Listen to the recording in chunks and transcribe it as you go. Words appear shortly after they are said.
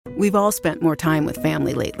We've all spent more time with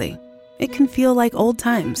family lately. It can feel like old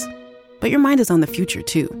times, but your mind is on the future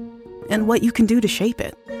too, and what you can do to shape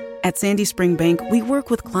it. At Sandy Spring Bank, we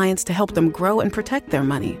work with clients to help them grow and protect their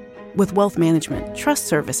money with wealth management, trust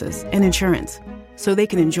services, and insurance, so they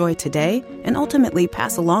can enjoy today and ultimately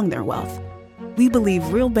pass along their wealth. We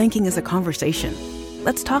believe real banking is a conversation.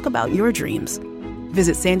 Let's talk about your dreams.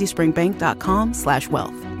 Visit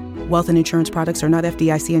sandyspringbank.com/wealth. Wealth and insurance products are not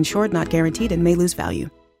FDIC insured, not guaranteed, and may lose value.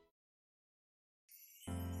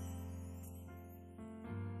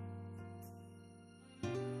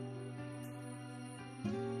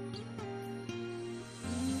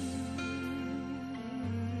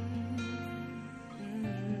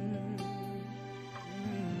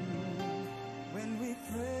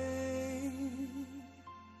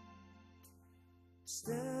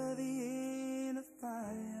 Steady in a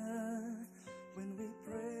fire when we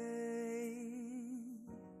pray.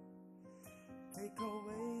 Take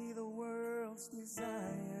away the world's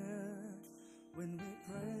desire when we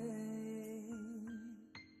pray.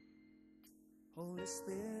 Holy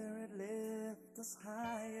Spirit, lift us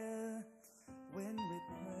higher when we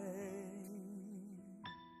pray.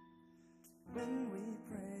 When we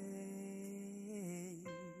pray.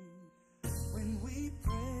 When we pray.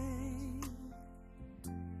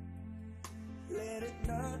 Let it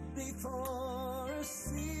not be for a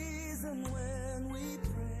season when we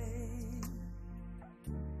pray.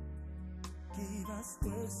 Give us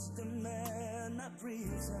wisdom and not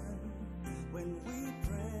reason when we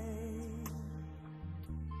pray.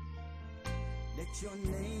 Let your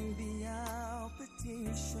name be our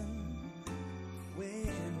petition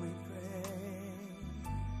when we pray.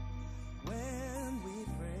 When we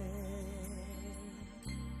pray.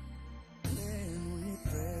 When we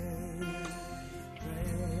pray.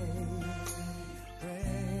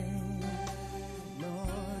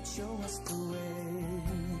 Show us the way.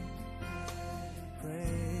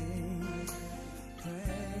 Pray,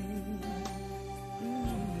 pray.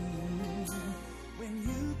 When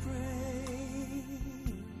you pray,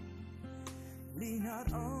 lean not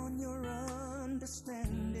on your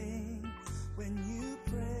understanding. When you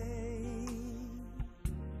pray,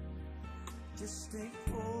 just take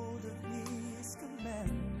hold of His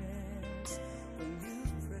commandments. When you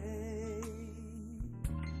pray,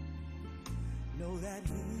 know that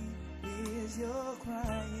He is your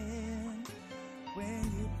crying when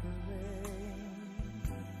you pray.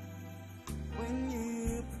 When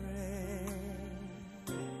you pray.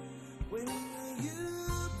 When you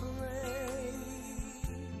pray.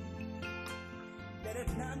 Let it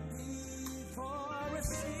not be for a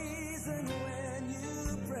season when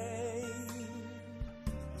you pray.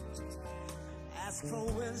 Ask for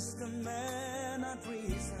wisdom and not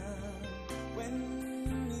reason when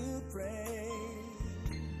you pray.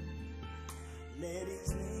 Let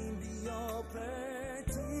His name be your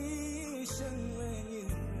petition when you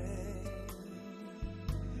pray.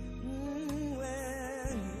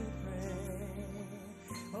 When you pray.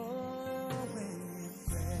 Oh, when you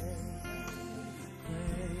pray.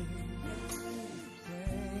 Pray.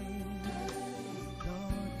 Pray.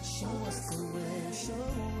 Lord, show us the way. Show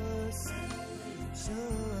us. Show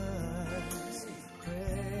us.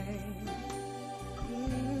 Pray.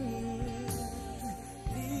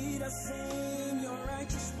 Lead us in your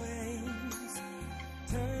righteous ways.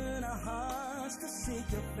 Turn our hearts to seek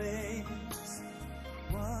your face.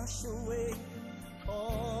 Wash away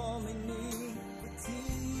all iniquity.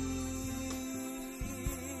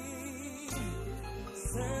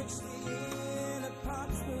 Search the inner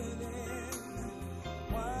parts within.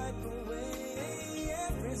 Wipe away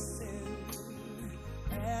every sin.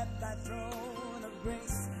 At thy throne of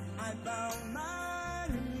grace I bow my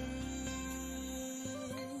knee.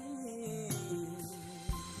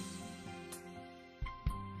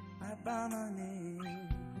 I bow my knee.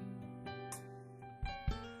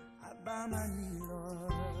 I bow my knee,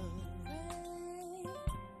 Lord.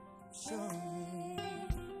 Show me.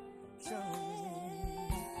 Show me.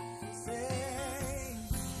 Say,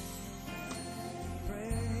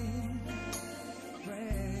 pray,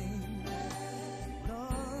 pray.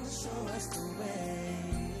 Lord, show us the way.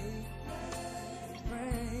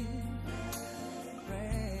 Pray,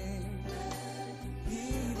 pray.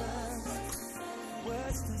 Give us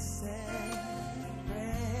words to say.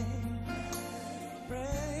 Pray,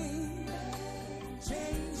 pray.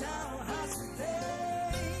 Change our hearts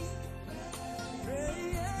today.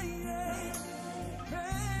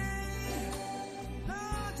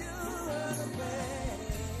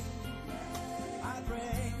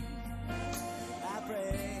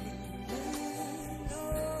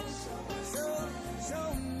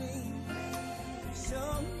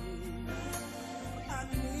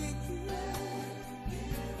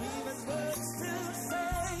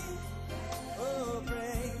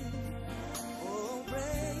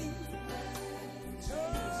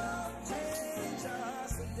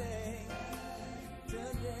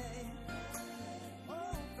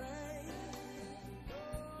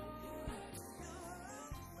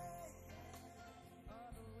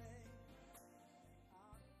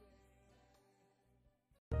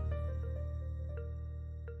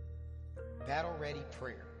 Battle-Ready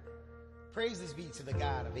Prayer. Praises be to the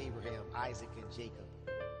God of Abraham, Isaac, and Jacob,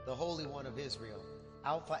 the Holy One of Israel,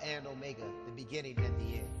 Alpha and Omega, the beginning and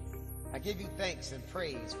the end. I give you thanks and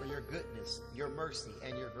praise for your goodness, your mercy,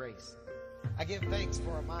 and your grace. I give thanks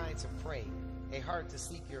for a mind to pray, a heart to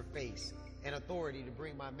seek your face, and authority to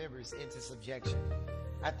bring my members into subjection.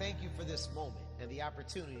 I thank you for this moment and the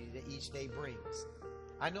opportunity that each day brings.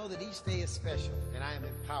 I know that each day is special, and I am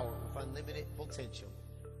empowered with unlimited potential.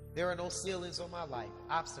 There are no ceilings on my life,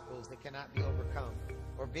 obstacles that cannot be overcome,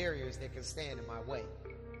 or barriers that can stand in my way.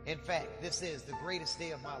 In fact, this is the greatest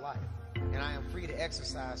day of my life, and I am free to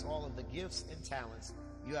exercise all of the gifts and talents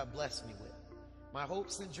you have blessed me with. My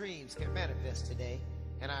hopes and dreams can manifest today,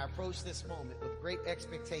 and I approach this moment with great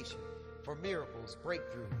expectation for miracles,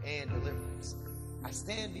 breakthrough, and deliverance. I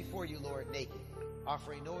stand before you, Lord, naked,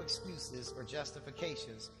 offering no excuses or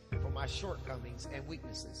justifications for my shortcomings and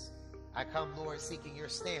weaknesses. I come, Lord, seeking your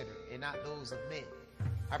standard and not those of men.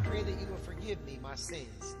 I pray that you will forgive me my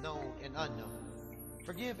sins, known and unknown.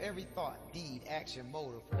 Forgive every thought, deed, action,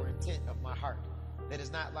 motive, or intent of my heart that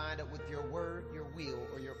is not lined up with your word, your will,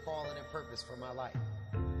 or your calling and purpose for my life.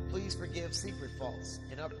 Please forgive secret faults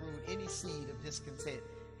and uproot any seed of discontent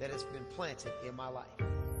that has been planted in my life.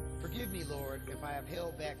 Forgive me, Lord, if I have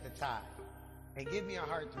held back the tide, and give me a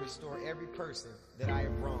heart to restore every person that I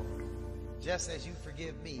have wronged. Just as you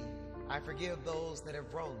forgive me, I forgive those that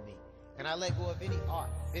have wronged me, and I let go of any aught,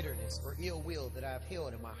 bitterness, or ill will that I have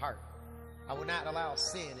held in my heart. I will not allow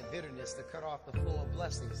sin and bitterness to cut off the flow of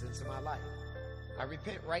blessings into my life. I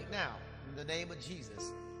repent right now in the name of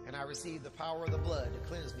Jesus, and I receive the power of the blood to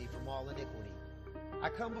cleanse me from all iniquity. I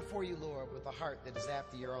come before you, Lord, with a heart that is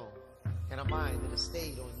after your own, and a mind that is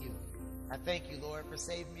stayed on you. I thank you, Lord, for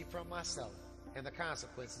saving me from myself and the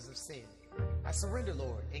consequences of sin. I surrender,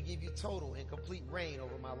 Lord, and give you total and complete reign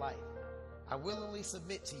over my life. I willingly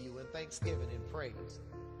submit to you in thanksgiving and praise.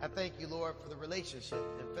 I thank you, Lord, for the relationship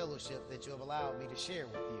and fellowship that you have allowed me to share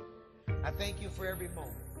with you. I thank you for every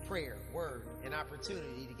moment, prayer, word, and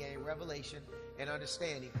opportunity to gain revelation and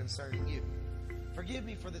understanding concerning you. Forgive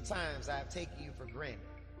me for the times I have taken you for granted,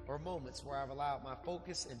 or moments where I've allowed my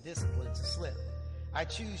focus and discipline to slip. I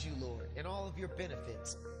choose you, Lord, in all of your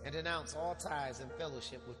benefits, and denounce all ties and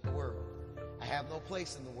fellowship with the world. I have no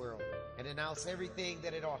place in the world, and denounce everything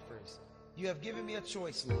that it offers. You have given me a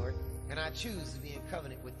choice, Lord, and I choose to be in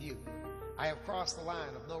covenant with you. I have crossed the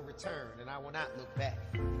line of no return, and I will not look back.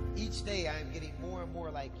 Each day I am getting more and more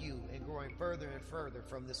like you and growing further and further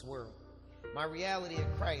from this world. My reality in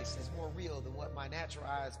Christ is more real than what my natural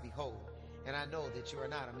eyes behold, and I know that you are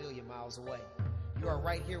not a million miles away. You are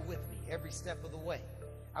right here with me every step of the way.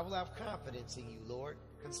 I will have confidence in you, Lord,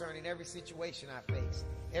 concerning every situation I face,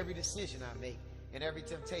 every decision I make, and every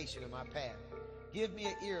temptation in my path. Give me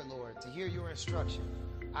an ear, Lord, to hear your instruction,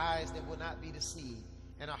 eyes that will not be deceived,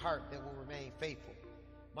 and a heart that will remain faithful.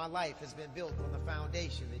 My life has been built on the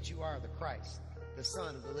foundation that you are the Christ, the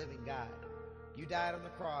Son of the living God. You died on the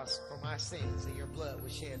cross for my sins, and your blood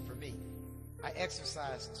was shed for me. I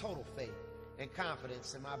exercise total faith and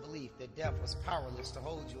confidence in my belief that death was powerless to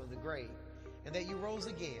hold you in the grave, and that you rose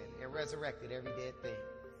again and resurrected every dead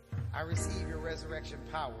thing. I receive your resurrection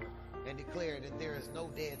power and declare that there is no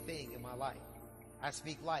dead thing in my life. I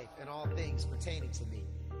speak life in all things pertaining to me.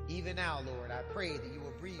 Even now, Lord, I pray that you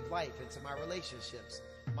will breathe life into my relationships,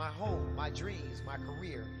 my home, my dreams, my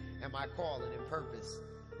career, and my calling and purpose.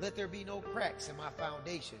 Let there be no cracks in my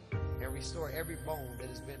foundation, and restore every bone that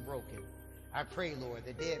has been broken. I pray, Lord,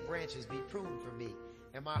 that dead branches be pruned for me,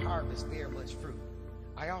 and my harvest bear much fruit.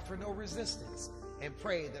 I offer no resistance, and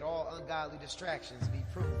pray that all ungodly distractions be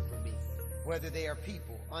pruned from me, whether they are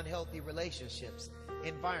people, unhealthy relationships,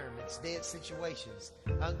 environments, dead situations,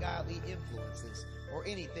 ungodly influences, or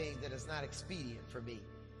anything that is not expedient for me.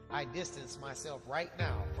 I distance myself right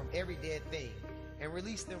now from every dead thing and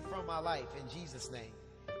release them from my life in Jesus' name.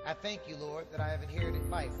 I thank you, Lord, that I have inherited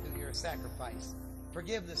life through your sacrifice,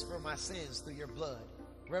 forgiveness for my sins through your blood,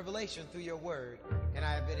 revelation through your word, and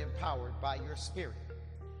I have been empowered by your spirit.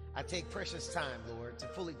 I take precious time, Lord, to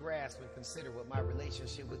fully grasp and consider what my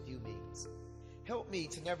relationship with you means. Help me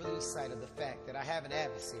to never lose sight of the fact that I have an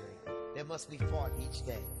adversary that must be fought each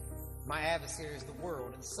day. My adversary is the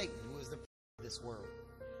world and Satan, who is the prince of this world.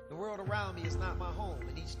 The world around me is not my home,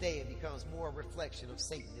 and each day it becomes more a reflection of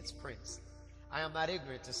Satan, its prince. I am not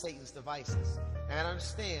ignorant to Satan's devices, and I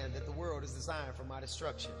understand that the world is designed for my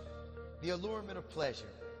destruction. The allurement of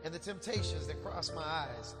pleasure and the temptations that cross my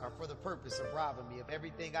eyes are for the purpose of robbing me of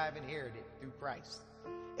everything I have inherited through Christ.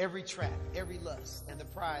 Every trap, every lust, and the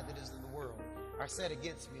pride that is in the world are set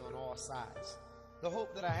against me on all sides. The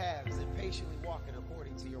hope that I have is in patiently walking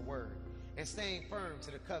according to your word and staying firm to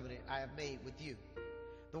the covenant I have made with you.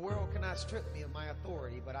 The world cannot strip me of my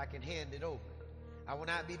authority, but I can hand it over. I will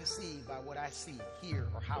not be deceived by what I see, hear,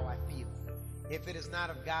 or how I feel. If it is not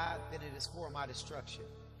of God, then it is for my destruction.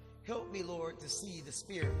 Help me, Lord, to see the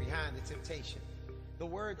spirit behind the temptation. The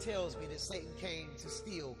word tells me that Satan came to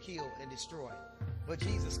steal, kill, and destroy. But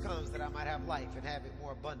Jesus comes that I might have life and have it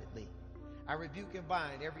more abundantly. I rebuke and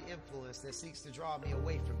bind every influence that seeks to draw me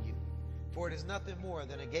away from you. For it is nothing more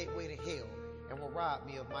than a gateway to hell and will rob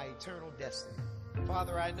me of my eternal destiny.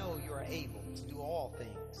 Father, I know you are able to do all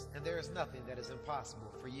things, and there is nothing that is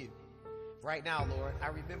impossible for you. Right now, Lord, I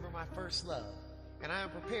remember my first love, and I am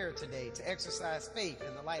prepared today to exercise faith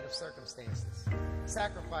in the light of circumstances,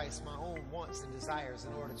 sacrifice my own wants and desires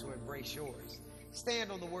in order to embrace yours, stand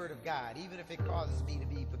on the word of God even if it causes me to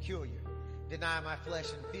be peculiar, deny my flesh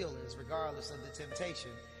and feelings regardless of the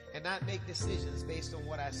temptation, and not make decisions based on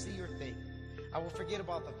what I see or think. I will forget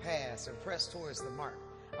about the past and press towards the mark.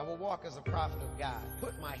 I will walk as a prophet of God,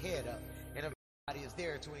 put my head up, and if somebody is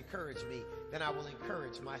there to encourage me, then I will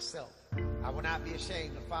encourage myself. I will not be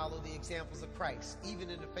ashamed to follow the examples of Christ, even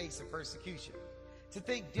in the face of persecution, to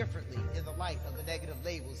think differently in the light of the negative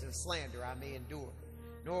labels and slander I may endure.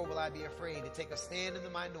 Nor will I be afraid to take a stand in the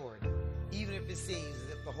minority, even if it seems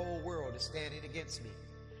as if the whole world is standing against me.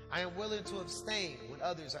 I am willing to abstain when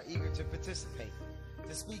others are eager to participate,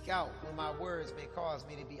 to speak out when my words may cause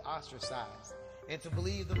me to be ostracized, and to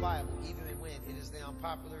believe the Bible even when it is the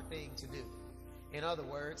unpopular thing to do. In other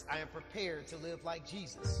words, I am prepared to live like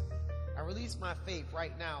Jesus. I release my faith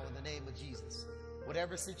right now in the name of Jesus.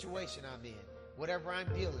 Whatever situation I'm in, whatever I'm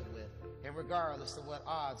dealing with, and regardless of what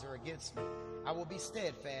odds are against me, I will be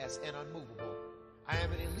steadfast and unmovable. I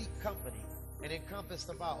am an elite company and encompassed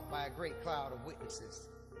about by a great cloud of witnesses.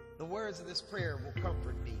 The words of this prayer will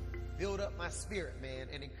comfort me, build up my spirit man,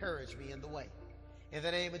 and encourage me in the way. In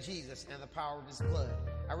the name of Jesus and the power of his blood,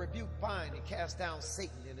 I rebuke, bind, and cast down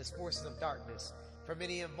Satan and his forces of darkness from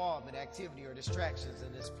any involvement, activity, or distractions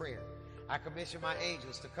in this prayer. I commission my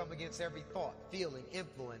angels to come against every thought, feeling,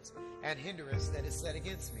 influence, and hindrance that is set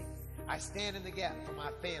against me. I stand in the gap for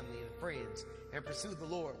my family and friends and pursue the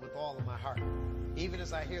Lord with all of my heart. Even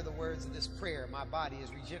as I hear the words of this prayer, my body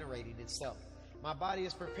is regenerating itself. My body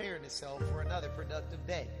is preparing itself for another productive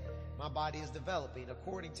day. My body is developing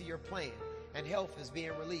according to your plan, and health is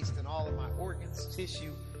being released in all of my organs,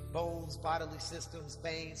 tissue, bones, bodily systems,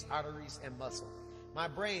 veins, arteries, and muscle. My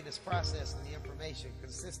brain is processing the information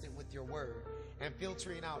consistent with your word and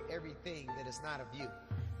filtering out everything that is not of you.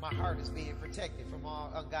 My heart is being protected from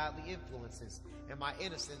all ungodly influences, and my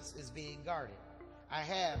innocence is being guarded. I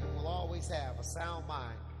have and will always have a sound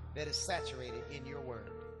mind that is saturated in your word.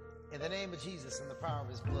 In the name of Jesus and the power of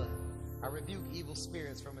his blood, I rebuke evil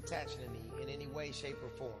spirits from attaching to me in any way, shape, or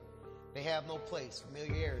form. They have no place,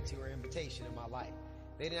 familiarity, or invitation in my life.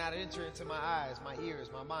 They do not enter into my eyes, my ears,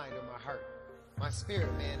 my mind, or my heart. My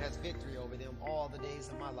spirit man has victory over them all the days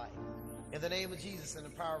of my life. In the name of Jesus and the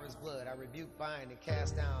power of his blood, I rebuke, bind, and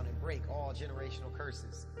cast down and break all generational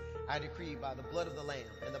curses. I decree by the blood of the Lamb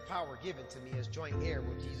and the power given to me as joint heir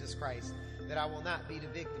with Jesus Christ that I will not be the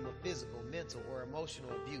victim of physical, mental, or emotional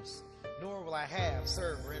abuse, nor will I have,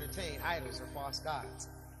 serve, or entertain idols or false gods.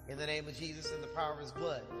 In the name of Jesus and the power of his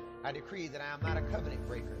blood, I decree that I am not a covenant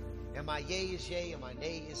breaker, and my yea is yea and my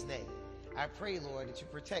nay is nay. I pray, Lord, that you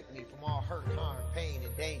protect me from all hurt, harm, pain,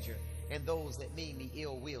 and danger, and those that mean me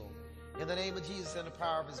ill will. In the name of Jesus and the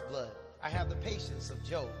power of his blood, I have the patience of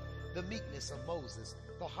Job, the meekness of Moses,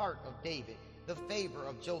 the heart of David, the favor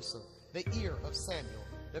of Joseph, the ear of Samuel,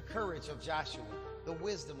 the courage of Joshua, the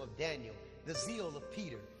wisdom of Daniel, the zeal of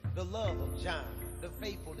Peter, the love of John, the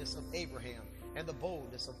faithfulness of Abraham, and the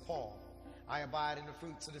boldness of Paul. I abide in the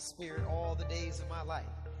fruits of the Spirit all the days of my life,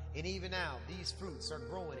 and even now these fruits are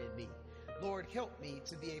growing in me. Lord, help me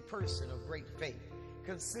to be a person of great faith,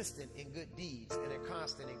 consistent in good deeds, and a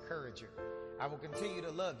constant encourager. I will continue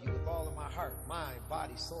to love you with all of my heart, mind,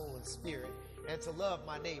 body, soul, and spirit, and to love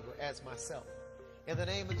my neighbor as myself. In the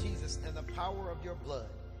name of Jesus and the power of your blood,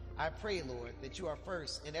 I pray, Lord, that you are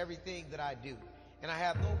first in everything that I do, and I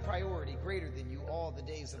have no priority greater than you all the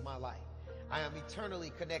days of my life. I am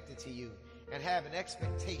eternally connected to you and have an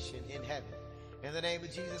expectation in heaven. In the name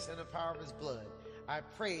of Jesus and the power of his blood, I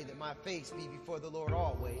pray that my face be before the Lord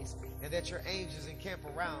always, and that your angels encamp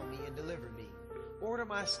around me and deliver me. Order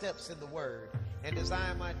my steps in the word, and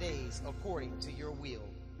design my days according to your will.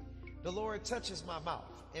 The Lord touches my mouth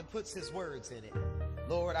and puts his words in it.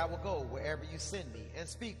 Lord, I will go wherever you send me, and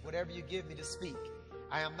speak whatever you give me to speak.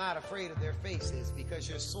 I am not afraid of their faces, because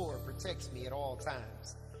your sword protects me at all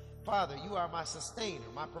times. Father, you are my sustainer,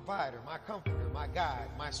 my provider, my comforter, my guide,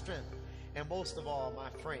 my strength, and most of all, my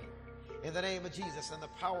friend. In the name of Jesus and the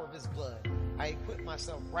power of his blood, I equip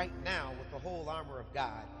myself right now with the whole armor of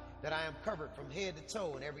God, that I am covered from head to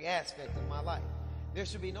toe in every aspect of my life. There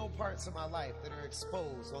should be no parts of my life that are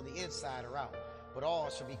exposed on the inside or out, but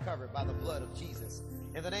all should be covered by the blood of Jesus.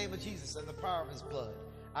 In the name of Jesus and the power of his blood,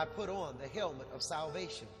 I put on the helmet of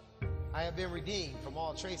salvation. I have been redeemed from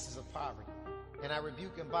all traces of poverty, and I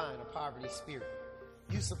rebuke and bind a poverty spirit.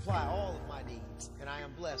 You supply all of my needs, and I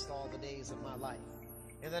am blessed all the days of my life.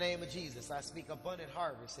 In the name of Jesus, I speak abundant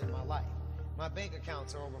harvest in my life. My bank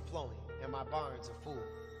accounts are overflowing, and my barns are full.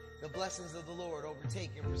 The blessings of the Lord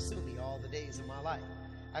overtake and pursue me all the days of my life.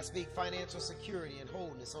 I speak financial security and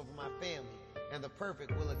wholeness over my family and the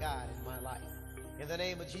perfect will of God in my life. In the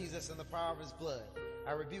name of Jesus and the power of his blood,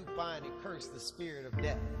 I rebuke, bind, and curse the spirit of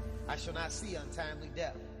death. I shall not see untimely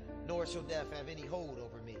death, nor shall death have any hold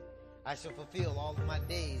over me. I shall fulfill all of my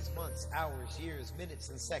days, months, hours, years, minutes,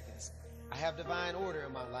 and seconds. I have divine order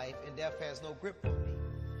in my life, and death has no grip on me.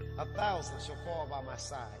 1,000 shall fall by my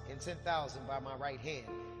side, and 10,000 by my right hand,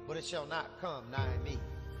 but it shall not come nigh me.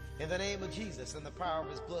 In the name of Jesus and the power of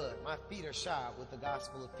his blood, my feet are shod with the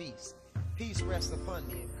gospel of peace. Peace rests upon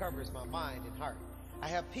me and covers my mind and heart. I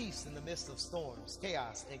have peace in the midst of storms,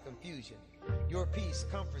 chaos, and confusion. Your peace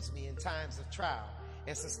comforts me in times of trial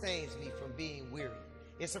and sustains me from being weary.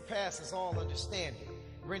 It surpasses all understanding,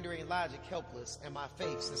 rendering logic helpless, and my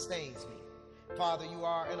faith sustains me. Father, you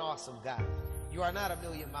are an awesome God. You are not a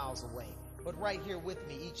million miles away, but right here with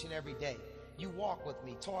me each and every day. You walk with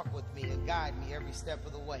me, talk with me, and guide me every step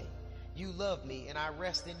of the way. You love me, and I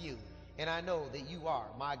rest in you, and I know that you are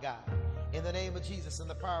my God. In the name of Jesus and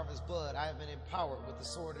the power of his blood, I have been empowered with the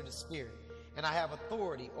sword of the Spirit, and I have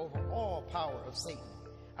authority over all power of Satan.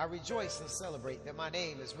 I rejoice and celebrate that my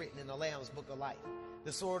name is written in the Lamb's book of life.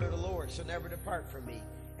 The sword of the Lord shall never depart from me,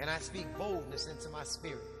 and I speak boldness into my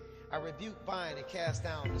spirit. I rebuke, bind, and cast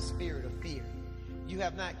down the spirit of fear. You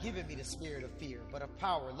have not given me the spirit of fear, but of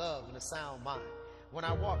power, love, and a sound mind. When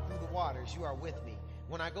I walk through the waters, you are with me.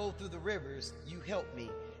 When I go through the rivers, you help me.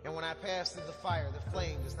 And when I pass through the fire, the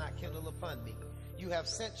flame does not kindle upon me. You have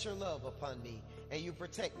set your love upon me, and you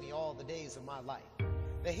protect me all the days of my life.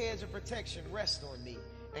 The hedge of protection rests on me,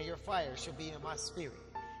 and your fire shall be in my spirit.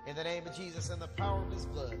 In the name of Jesus and the power of his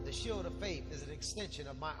blood, the shield of faith is an extension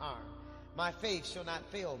of my arm. My faith shall not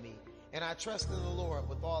fail me, and I trust in the Lord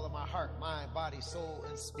with all of my heart, mind, body, soul,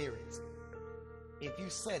 and spirit. If you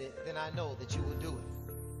said it, then I know that you will do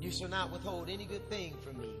it. You shall not withhold any good thing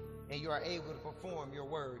from me, and you are able to perform your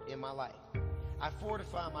word in my life. I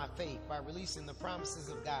fortify my faith by releasing the promises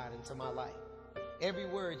of God into my life. Every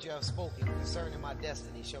word you have spoken concerning my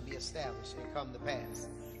destiny shall be established and come to pass,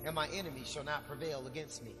 and my enemies shall not prevail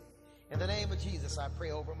against me. In the name of Jesus, I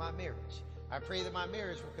pray over my marriage. I pray that my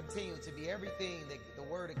marriage will continue to be everything that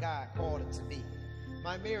the word of God called it to be.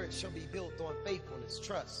 My marriage shall be built on faithfulness,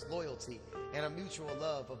 trust, loyalty, and a mutual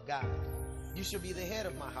love of God. You shall be the head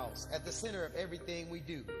of my house, at the center of everything we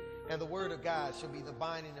do, and the word of God shall be the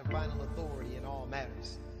binding and final authority in all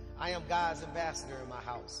matters. I am God's ambassador in my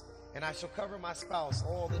house, and I shall cover my spouse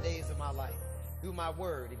all the days of my life, through my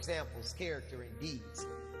word, examples, character, and deeds.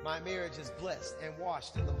 My marriage is blessed and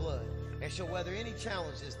washed in the blood, and shall weather any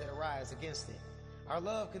challenges that arise against it. Our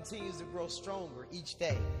love continues to grow stronger each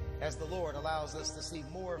day, as the Lord allows us to see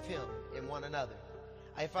more of him in one another.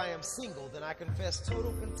 If I am single, then I confess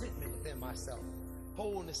total contentment within myself,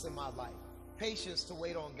 wholeness in my life, patience to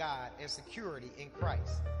wait on God, and security in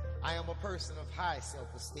Christ. I am a person of high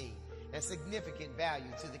self-esteem and significant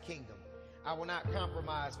value to the kingdom. I will not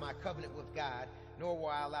compromise my covenant with God, nor will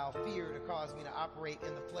I allow fear to cause me to operate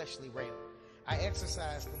in the fleshly realm. I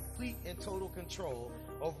exercise complete and total control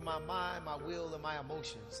over my mind, my will, and my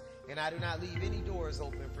emotions, and I do not leave any doors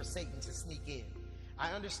open for Satan to sneak in.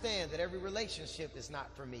 I understand that every relationship is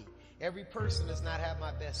not for me. Every person does not have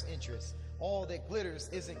my best interests. All that glitters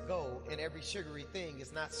isn't gold, and every sugary thing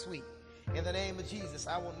is not sweet. In the name of Jesus,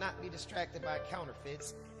 I will not be distracted by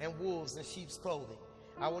counterfeits and wolves in sheep's clothing.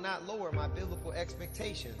 I will not lower my biblical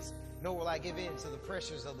expectations, nor will I give in to the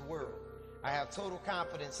pressures of the world. I have total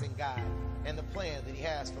confidence in God and the plan that he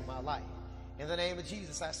has for my life. In the name of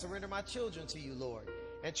Jesus, I surrender my children to you, Lord,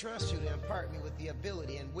 and trust you to impart me with the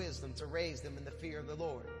ability and wisdom to raise them in the fear of the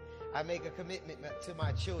Lord. I make a commitment to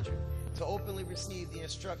my children to openly receive the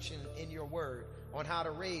instruction in your word on how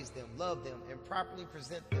to raise them, love them, and properly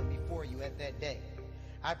present them before you at that day.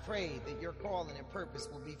 I pray that your calling and purpose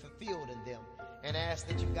will be fulfilled in them, and ask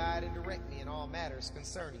that you guide and direct me in all matters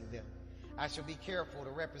concerning them. I shall be careful to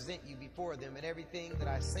represent you before them in everything that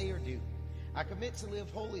I say or do. I commit to live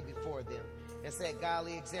holy before them and set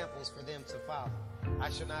godly examples for them to follow. I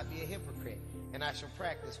shall not be a hypocrite, and I shall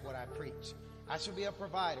practice what I preach. I shall be a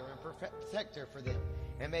provider and protector for them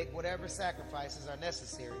and make whatever sacrifices are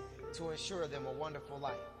necessary to ensure them a wonderful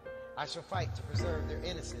life. I shall fight to preserve their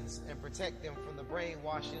innocence and protect them from the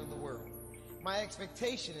brainwashing of the world. My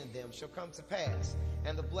expectation in them shall come to pass,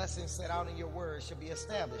 and the blessings set out in your word shall be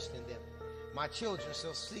established in them. My children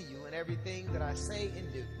shall see you in everything that I say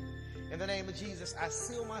and do. In the name of Jesus, I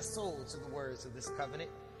seal my soul to the words of this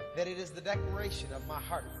covenant, that it is the declaration of my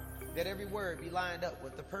heart, that every word be lined up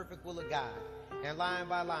with the perfect will of God, and line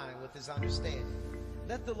by line with his understanding.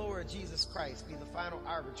 Let the Lord Jesus Christ be the final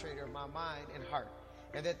arbitrator of my mind and heart,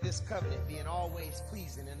 and that this covenant be in all ways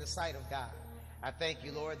pleasing in the sight of God. I thank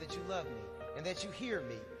you, Lord, that you love me and that you hear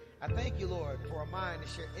me. I thank you, Lord, for a mind to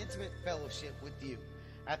share intimate fellowship with you.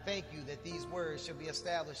 I thank you that these words shall be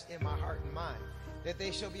established in my heart and mind, that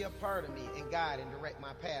they shall be a part of me and guide and direct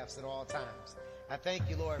my paths at all times. I thank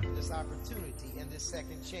you, Lord, for this opportunity and this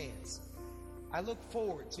second chance. I look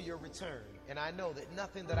forward to your return, and I know that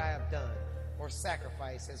nothing that I have done or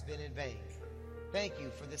sacrificed has been in vain. Thank you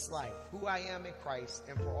for this life, who I am in Christ,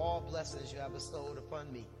 and for all blessings you have bestowed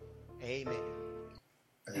upon me. Amen.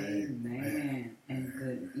 Amen. And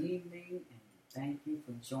good evening, and thank you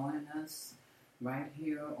for joining us right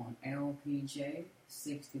here on LPJ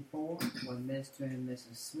 64 with Mr. and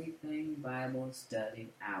Mrs. Sweetling Bible Study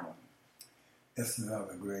Hour. It's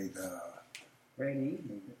another great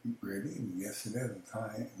evening. Great evening. Yes, it is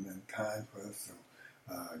a time for us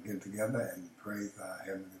to get together and praise our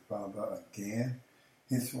Heavenly Father again.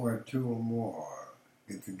 His word, two or more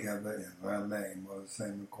get together in my name. Mother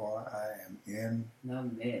Saint McCoy, I am in the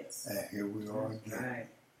midst. And here we are That's again. Right.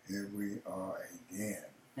 Here we are again.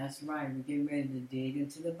 That's right. We're getting ready to dig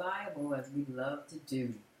into the Bible as we love to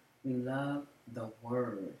do. We love the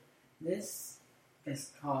Word. This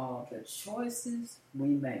is called The Choices We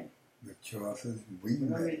Make. The choices we We're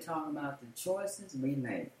going to make. be talking about the choices we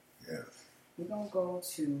make. Yes. We're going to go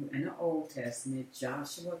to, in the Old Testament,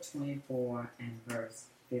 Joshua 24 and verse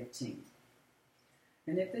 15.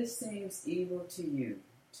 And if it seems evil to you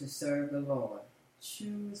to serve the Lord,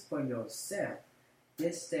 choose for yourself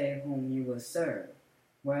this day whom you will serve,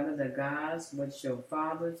 whether the gods which your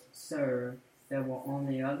fathers served that were on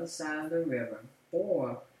the other side of the river,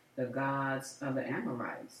 or the gods of the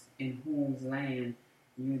Amorites, in whose land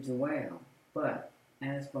you dwell. But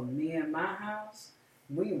as for me and my house,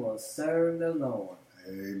 we will serve the Lord.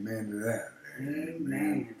 Amen to that.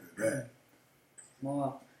 Amen to that.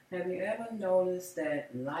 Well, have you ever noticed that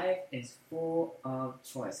life is full of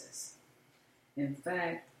choices? In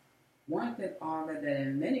fact, one could argue that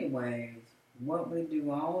in many ways, what we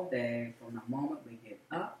do all day from the moment we get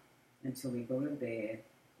up until we go to bed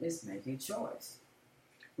is make a choice.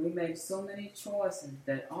 We make so many choices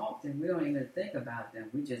that often we don't even think about them.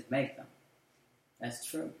 We just make them. That's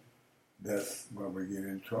true. That's where we get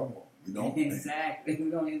in trouble. We don't think. Exactly. We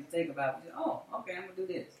don't even think about it. Oh, okay, I'm going to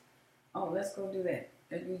do this. Oh, let's go do that.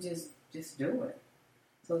 And we just do it.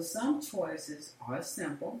 So some choices are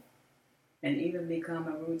simple and even become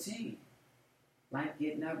a routine, like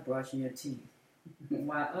getting up, brushing your teeth,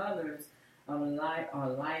 while others are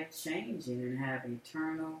life-changing and have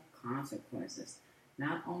eternal consequences,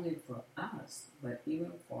 not only for us, but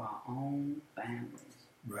even for our own families.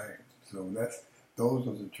 Right. So those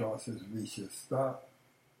are the choices we should stop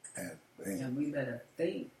and think. And we better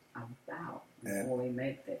think about before we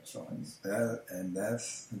make that choice. And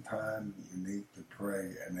that's the time you need to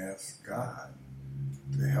pray and ask God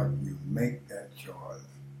to help you make that choice.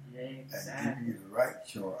 Exactly. And give you the right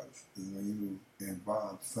choice. And when you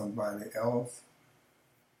involve somebody else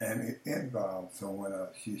and it involves someone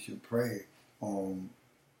else, you should pray on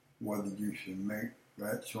whether you should make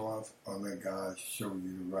that choice or let God show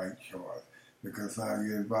you the right choice. Because now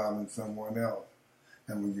you're involving someone else.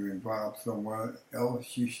 And when you involve someone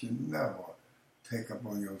else, you should never take up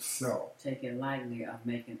on yourself. Take it lightly of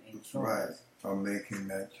making a choice. Right, or making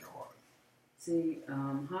that choice. See,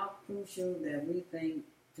 how crucial that we think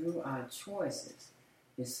through our choices,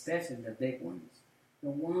 especially the big ones,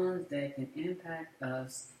 the ones that can impact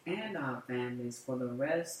us and our families for the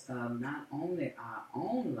rest of not only our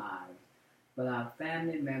own lives, but our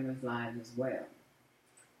family members' lives as well.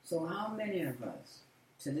 So how many of us,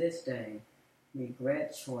 to this day,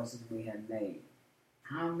 regret choices we have made?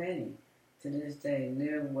 How many, to this day,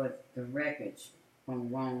 live with the wreckage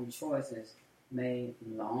from wrong choices made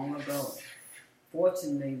long ago?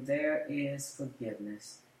 Fortunately, there is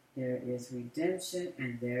forgiveness, there is redemption,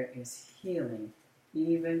 and there is healing,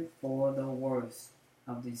 even for the worst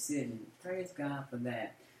of decisions. Praise God for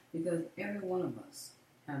that, because every one of us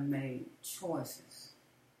have made choices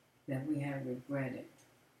that we have regretted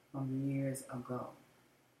from years ago.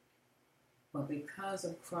 But because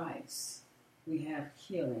of Christ, we have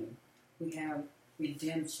healing, we have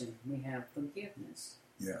redemption, we have forgiveness.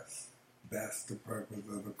 Yes. That's the purpose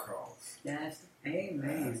of the cross. That's,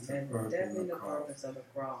 amen. That's the That's purpose definitely of the the cross. purpose of the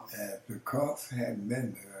cross. And if the cross hadn't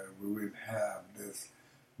been there, we would have this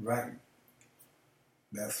right.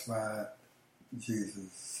 That's why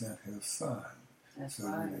Jesus sent his son. That's So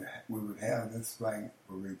right. we would have this right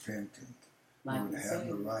for repentance. Like we would you have said.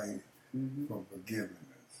 the right Mhm. for forgiveness.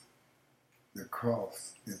 The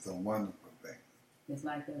cross is a wonderful thing. It's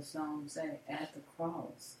like the song say, at the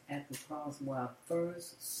cross where I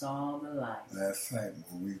first saw the light. That's right.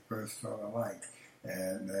 When we first saw the light.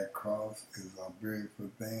 And that cross is a beautiful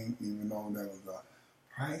thing, even though there was a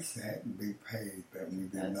price that had to be paid that we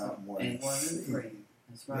did not want It to wasn't see. free.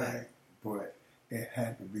 That's right. But it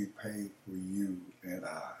had to be paid for you and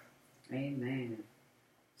I. Amen.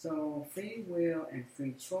 So free will and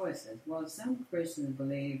free choices. Well, some Christians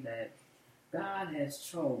believe that God has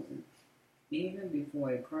chosen, even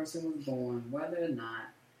before a person was born, whether or not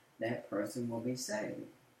that person will be saved.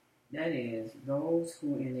 That is, those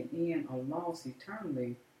who in the end are lost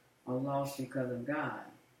eternally are lost because of God.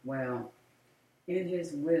 Well, in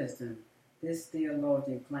his wisdom, this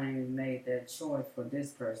theologian claims made that choice for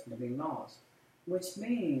this person to be lost, which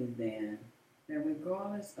means then that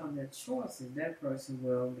regardless of their choices, that person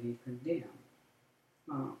will be condemned.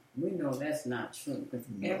 We know that's not true because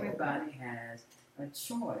everybody has a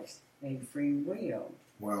choice, a free will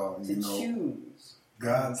Well, to you know, choose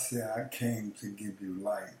God said, I came to give you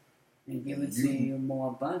life. and give it to you more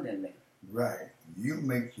abundantly. Right. You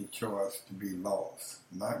make the choice to be lost,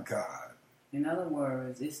 not God. In other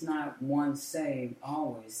words, it's not one saved,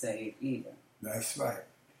 always saved either. That's right.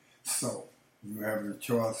 So, you have the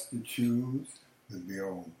choice to choose to be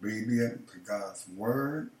obedient to God's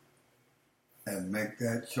word and make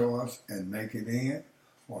that choice and make it in,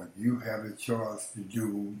 or you have the choice to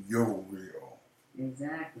do your will.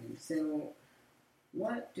 Exactly. So,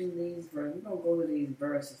 what do these verses? We're going to go to these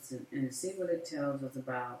verses and see what it tells us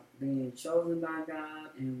about being chosen by God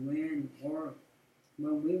and when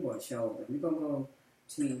we were chosen. We're going to go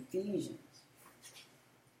to Ephesians.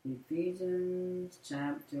 Ephesians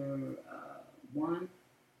chapter 1.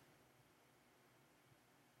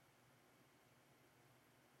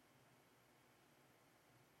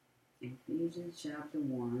 Ephesians chapter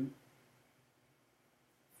 1,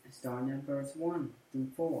 starting at verse 1 through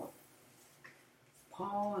 4.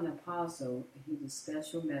 Paul, an apostle, he's a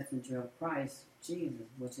special messenger of Christ Jesus,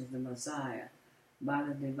 which is the Messiah, by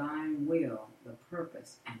the divine will, the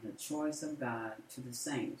purpose, and the choice of God to the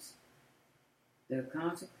saints, the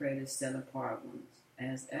consecrated, set-apart ones,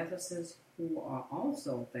 as Ephesus, who are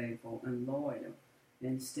also faithful and loyal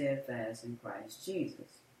and steadfast in Christ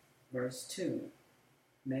Jesus. Verse 2.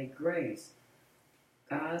 May grace,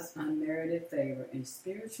 God's unmerited favor, and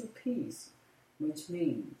spiritual peace, which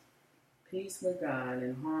means peace with God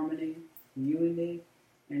in harmony, unity,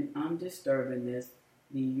 and undisturbedness,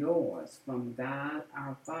 be yours from God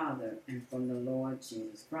our Father and from the Lord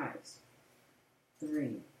Jesus Christ.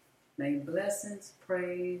 3. May blessings,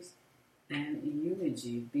 praise, and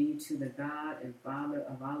eulogy be to the God and Father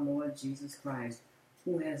of our Lord Jesus Christ,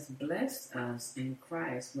 who has blessed us in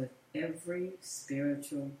Christ with every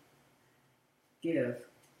spiritual gift,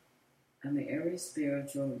 every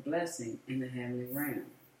spiritual blessing in the heavenly realm.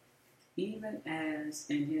 Even as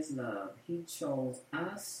in his love, he chose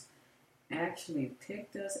us, actually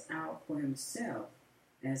picked us out for himself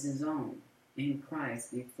as his own in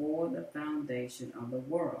Christ before the foundation of the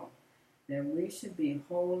world, that we should be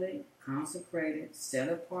holy, consecrated, set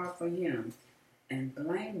apart for him, and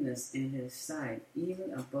blameless in his sight,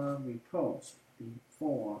 even above reproach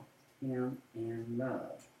before him in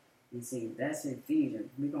love. You see, that's Ephesians.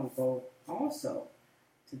 We're going to go also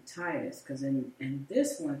to Titus, because in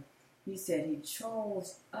this one, he said he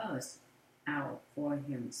chose us out for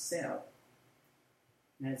himself.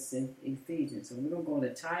 That's in Ephesians. So we're going to go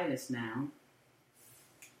to Titus now.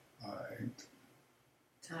 All right.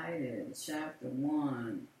 Titus, chapter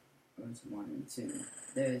 1, verse 1 and 2.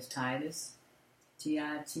 There's Titus,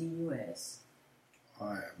 Titus. All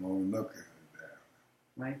right, I'm going to look at it there.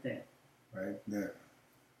 Right there. Right there.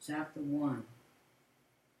 Chapter 1,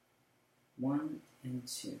 1 and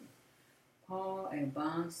 2. Paul, a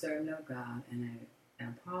bondservant of God and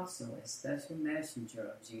an apostle, a special messenger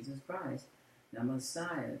of Jesus Christ, the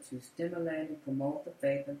Messiah, to stimulate and promote the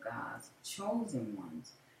faith of God's chosen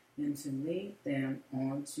ones and to lead them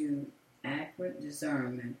on to accurate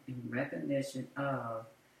discernment and recognition of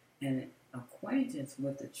and acquaintance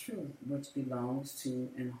with the truth which belongs to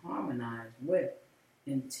and harmonizes with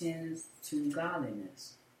and tends to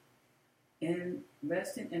godliness. In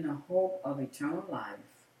resting in the hope of eternal life,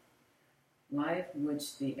 life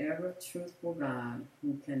which the ever truthful God,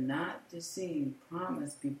 who cannot deceive,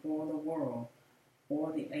 promised before the world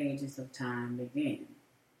or the ages of time began.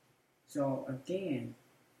 So again,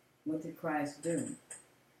 what did Christ do?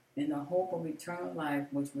 In the hope of eternal life,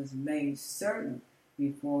 which was made certain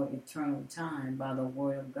before eternal time by the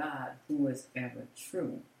word of God, who is ever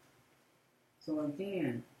true. So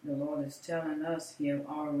again, the Lord is telling us He has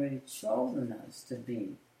already chosen us to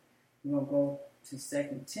be. We're going to go to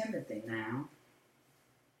 2 Timothy now.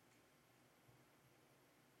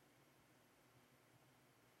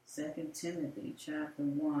 Second Timothy chapter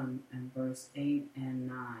 1 and verse 8 and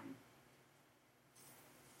 9.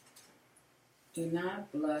 Do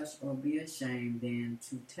not blush or be ashamed then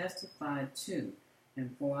to testify to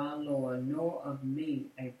and for our Lord, nor of me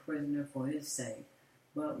a prisoner for His sake,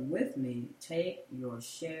 but with me take your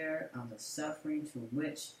share of the suffering to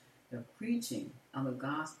which the preaching of the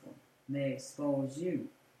gospel may expose you,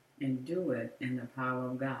 and do it in the power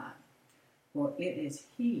of God. For it is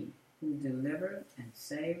He who delivered and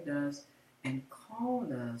saved us and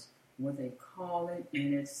called us with a calling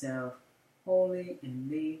in itself, holy and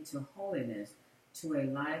leading to holiness, to a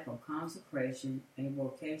life of consecration, a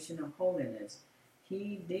vocation of holiness.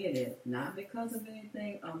 He did it not because of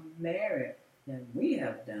anything of merit that we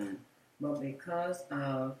have done, but because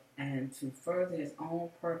of and to further His own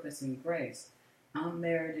purpose and grace,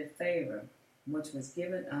 unmerited favor, which was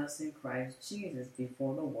given us in Christ Jesus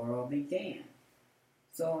before the world began.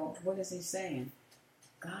 So what is He saying?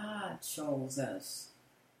 God chose us.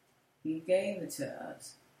 He gave it to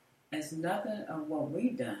us. It's nothing of what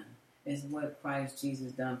we've done. It's what Christ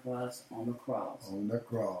Jesus done for us on the cross. On the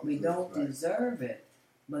cross. We don't deserve it,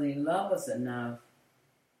 but He loved us enough.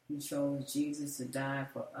 He chose Jesus to die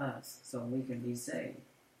for us so we can be saved.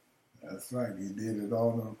 That's right. He did it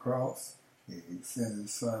all on the cross. He sent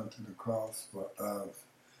His Son to the cross for us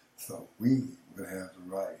so we would have the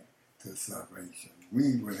right to salvation.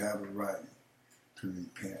 We would have a right to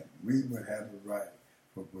repent. We would have a right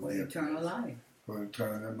for forgiveness. For eternal life. For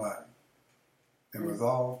eternal life. It was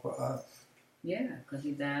all for us. Yeah, because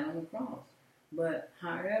He died on the cross. But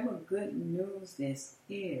however good news this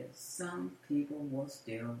is, some people will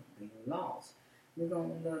still be lost. We're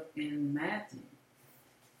going to look in Matthew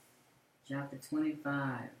chapter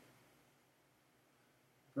 25,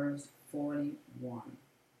 verse 41.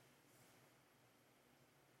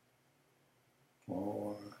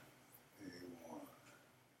 41.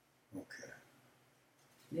 Okay.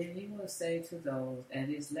 Then He will say to those at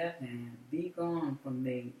His left hand, Be gone from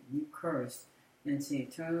me, you cursed, into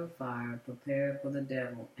eternal fire prepared for the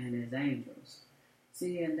devil and his angels.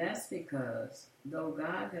 See, and that's because, though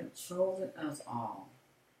God has chosen us all,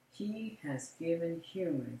 He has given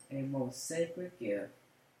humans a most sacred gift,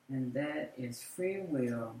 and that is free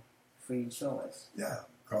will, free choice. Yeah,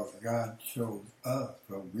 because God chose us,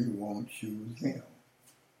 but we won't choose Him.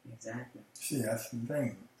 Exactly. See, that's the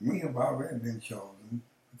thing. We have already been chosen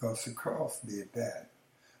because the cross did that.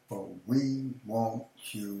 But we won't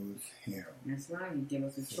choose Him. That's right. He gave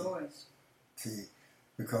us a choice. See,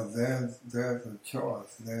 because there's a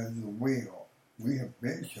choice. There's a will. We have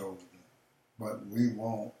been chosen, but we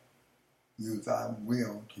won't use our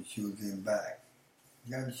will to choose Him back.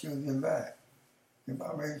 You got to choose Him back. He's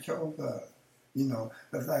already chose us. You know,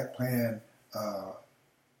 that's like playing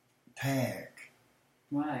tag.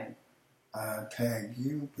 Right. I tag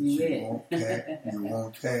you, but You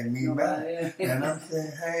won't tag me back. And I'm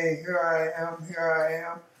saying, hey, here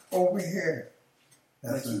I am, over here.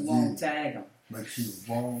 That's but you won't tag them. But you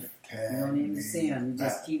won't tag me. You don't even see them. You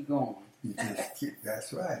just keep going. You just keep.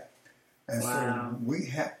 That's right. And wow. So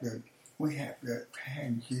we have to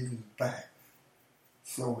tag Jesus back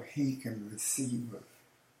so He can receive us.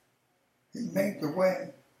 He made the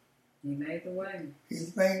way. He made the way.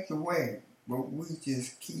 He's made the way. But we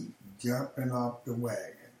just keep jumping off the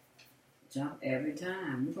wagon. Jump every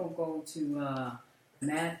time. We're going to go to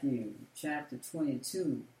Matthew chapter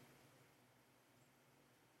 22.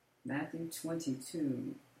 Matthew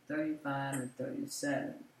 22, 35 and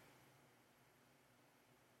 37.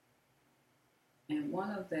 And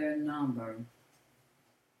one of their number,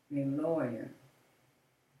 a lawyer,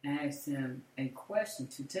 asked Him a question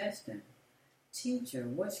to test Him. Teacher,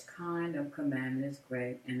 which kind of commandment is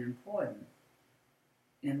great and important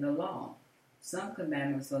in the law? Some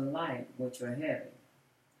commandments are light, which are heavy.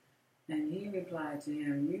 And He replied to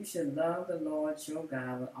him, You should love the Lord your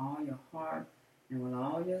God with all your heart and with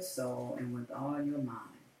all your soul and with all your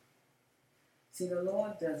mind. See, the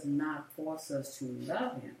Lord does not force us to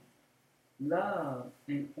love Him. Love,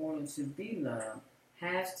 in order to be loved,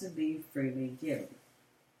 has to be freely given.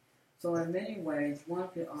 So in many ways, one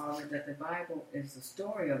could argue that the Bible is the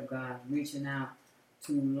story of God reaching out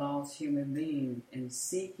to lost human beings and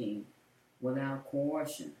seeking, without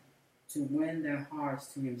coercion, to win their hearts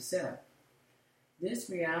to himself. This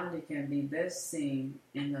reality can be best seen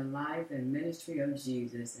in the life and ministry of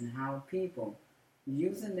Jesus and how people,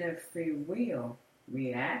 using their free will,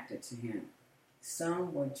 reacted to him.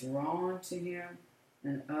 Some were drawn to him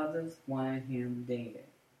and others wanted him dead.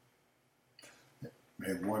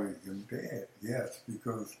 They wanted him dead, yes,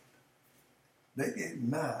 because they did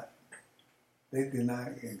not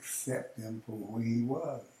accept him for who he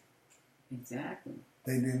was. Exactly.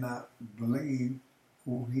 They did not believe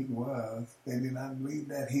who he was. They did not believe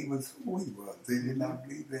that he was who he was. They did not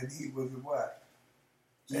believe that he was what?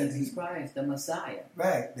 Jesus Christ, the Messiah.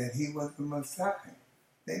 Right, that he was the Messiah.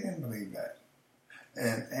 They didn't believe that.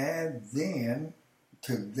 And then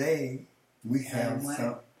today we have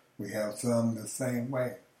some the same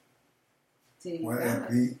way. See, Well, if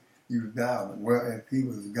he was God, well, if he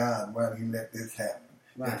was God, why did he let this happen?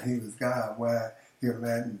 Right. If he was God, why he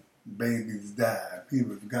letting babies die? If he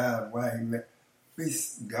was God, why he let...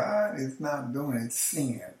 God is not doing it,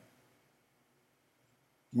 sin.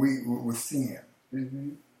 We're sin. Mm-hmm.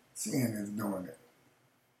 Sin is doing it.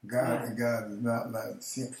 God is not like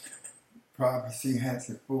sin. Prophecy has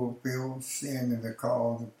to fulfill. Sin is the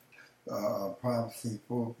cause of prophecy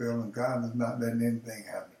fulfilled, and God is not letting anything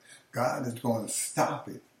happen. God is going to stop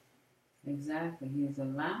it. Exactly. He's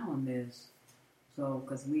allowing this. So,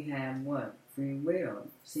 because we have what? Free will.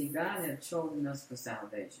 See, God has chosen us for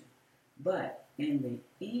salvation. But in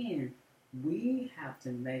the end, we have to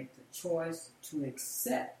make the choice to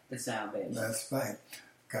accept the salvation. That's right.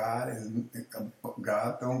 God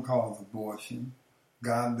don't cause abortion.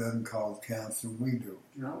 God doesn't cause cancer. We do.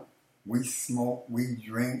 No. We smoke, we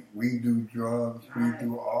drink, we do drugs, Right. we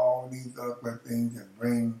do all these other things that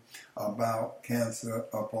bring about cancer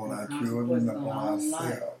upon our children, upon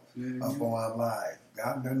ourselves, upon our lives.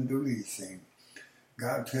 God doesn't do these things.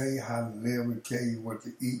 God tell you how to live, He tell you what to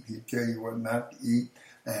eat, He tell you what not to eat,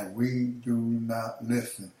 and we do not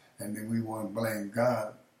listen. And then we want to blame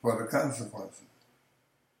God for the consequences.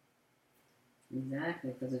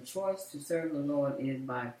 Exactly, because the choice to serve the Lord is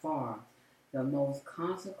by far the most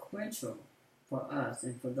consequential for us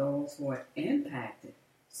and for those who are impacted,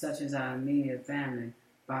 such as our immediate family,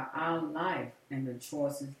 by our life and the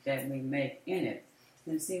choices that we make in it.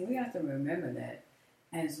 And see, we have to remember that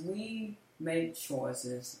as we make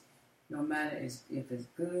choices, no matter if it's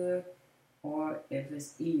good or if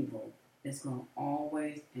it's evil, it's going to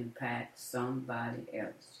always impact somebody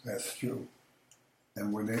else. That's true.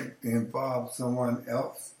 And when it involves someone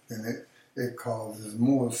else, then it causes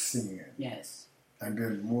more sin. Yes. And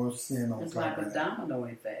then more sin on It's top like of a that. domino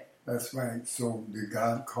effect. That's right. So did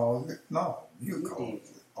God cause it? No, you caused did.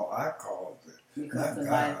 it. Or I caused it. Because Not the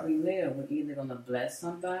God. life we live, we're either going to bless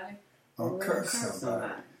somebody or Or we're going to curse curse somebody.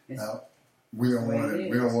 somebody. It's Now, we don't the way want to.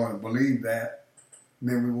 it We don't is. want to believe that.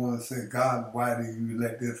 Then we want to say, God, why did you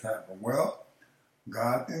let this happen? Well,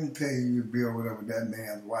 God didn't tell you to be over there with that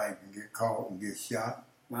man's wife and get caught and get shot.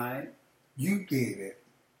 right. You did it.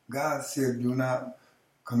 God said, do not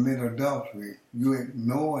commit adultery. You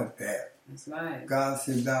ignored that. That's right. God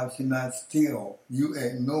said, thou shalt not steal. You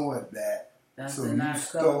ignored that. That's So to you not cover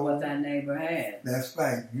stole- what that neighbor had. That's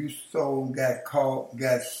right. You stole, got caught,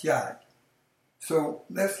 got shot. So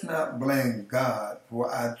let's not blame God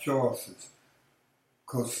for our choices.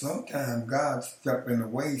 Because sometimes God step in the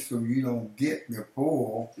way so you don't get the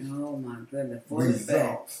full Oh my goodness. Full effect.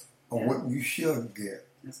 results of Yeah. what you should get.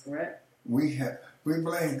 That's correct. We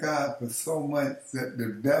blame God for so much that the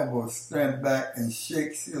devil stands back and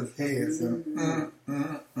shakes his head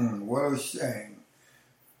and what a shame.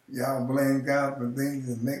 Y'all blame God for things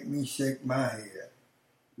that make me shake my head.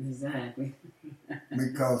 Exactly.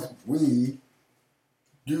 Because we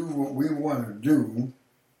do what we want to do,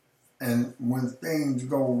 and when things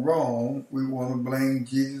go wrong, we want to blame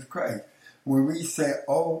Jesus Christ. When we say,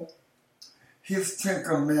 oh, His 10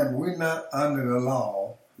 Commandments, we're not under the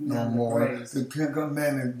law no Under more. grace. The 10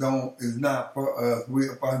 Commandments is not for us.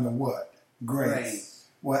 We're under what? Grace.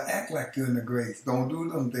 Well, act like you're in the grace. Don't do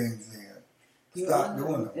them things then. Stop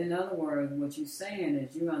doing them. In other words, what you're saying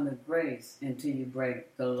is you're under grace until you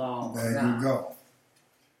break the law There of God. you go.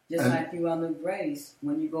 Just And- like you're under grace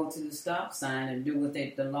when you go to the stop sign and do what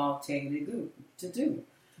the law tells you to do.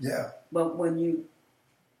 Yeah. But when you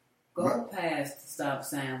go Right. past the stop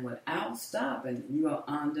sign without stopping, you are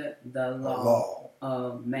under the law, Law.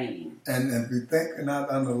 of man. And if you think you're not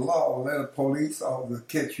under law, let a police officer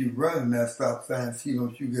catch you running that stop sign, see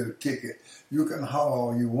don't you get a ticket. You can holler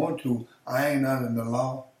all you want to. I ain't under the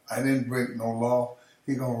law. I didn't break no law.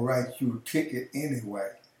 He gonna write you a ticket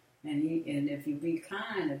anyway. And if you be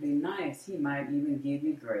kind and be nice, he might even give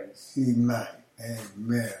you grace. He might.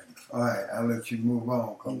 Amen. All right, I'll let you move on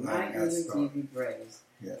He because I might got even started. give you grace.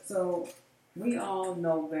 Yeah. So we all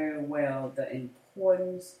know very well the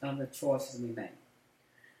importance of the choices we make.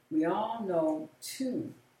 We all know,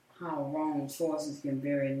 too, how wrong choices can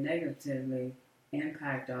very negatively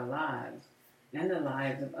impact our lives and the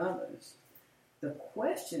lives of others. The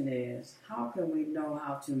question is, how can we know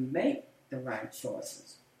how to make the right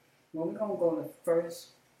choices? Well, we're going to go to 1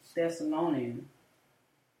 Thessalonians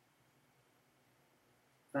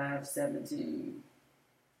 5:17.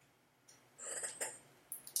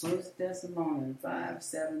 1 Thessalonians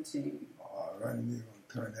 5:17. All right, you're going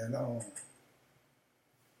to turn that on.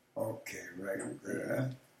 Okay, right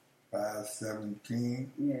there. 5:17.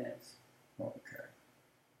 Yes. Okay.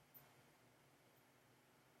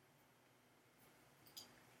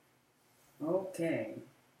 Okay.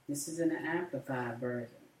 This is in the Amplified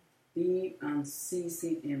version. Be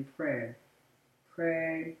unceasing in prayer.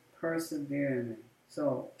 Pray perseveringly.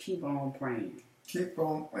 So keep on praying. Keep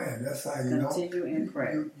on praying. That's how you Continue in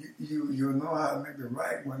prayer. You know how to make the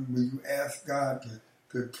right one when you ask God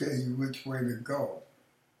to tell you which way to go.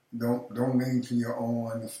 Don't lean to your own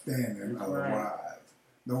understanding. That's Otherwise, right.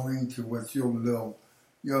 don't lean to what your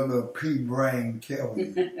little pea brain tells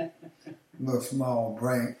you. Little small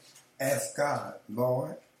brain. Ask God,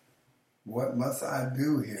 Lord, what must I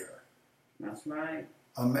do here? That's right.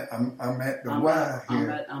 I'm at the Y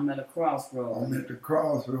here. I'm at a crossroad. I'm at the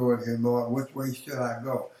crossroad here, Lord. Which way should I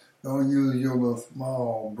go? Don't use your little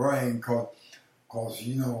small brain, cause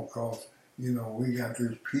you know we got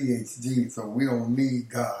this PhD, so we don't need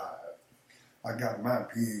God. I got my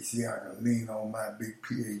PhD. I can lean on my big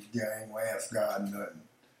PhD. I ain't gonna ask God nothing,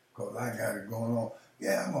 cause I got it going on.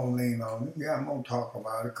 Yeah, I'm gonna lean on it. Yeah, I'm gonna talk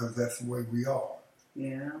about it, cause that's the way we are.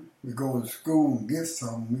 Yeah. We go to school and get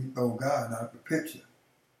something. We throw God out the picture.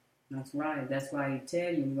 That's right. That's why he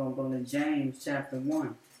tell you we're going to go to James chapter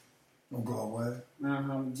 1. Don't go away.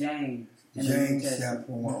 James. in the New James Testament.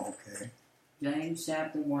 chapter 1, okay. James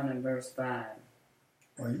chapter 1 and verse 5.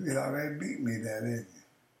 Well, you had already beat me there, didn't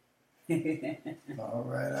you? All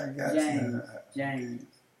right, I got James. you. James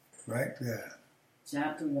Right there.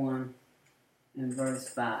 chapter 1 and verse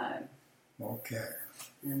 5. Okay.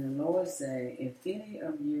 And the Lord say, if any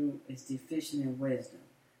of you is deficient in wisdom,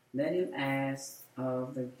 let him ask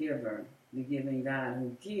of the giver, the giving God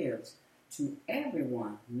who gives to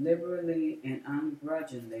everyone liberally and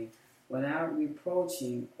ungrudgingly, without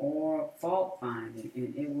reproaching or fault finding,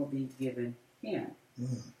 and it will be given him.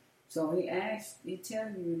 Mm. So he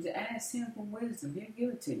tells you to ask him for wisdom. He'll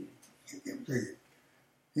give it to you. He'll give it to you.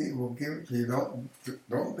 He will give it to you.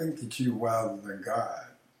 Don't think that you're wiser than God.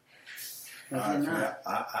 But you're not.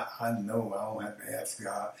 I know I don't have to ask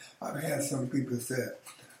God. I've had some people say,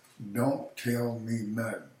 don't tell me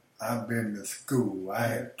nothing. I've been to school. I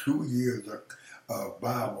had 2 years of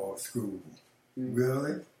Bible school. Mm.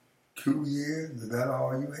 Really? 2 years? Is that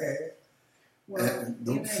all you had? Well,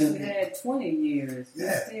 even if you had 20 years, you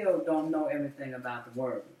Yeah. still don't know everything about the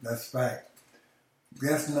Word. That's right.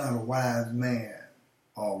 That's not a wise man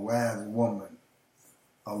or a wise woman.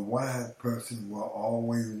 A wise person will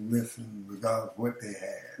always listen regardless of what they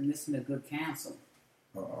have. Listen to good counsel.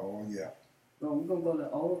 Oh, yeah. Well, we're going to go to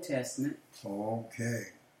the Old Testament.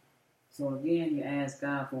 Okay. So again, you ask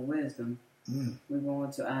God for wisdom. Mm. We're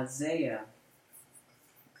going to Isaiah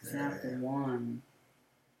Okay. chapter 1.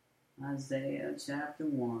 Isaiah chapter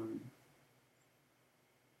 1.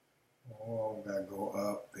 Oh, gotta go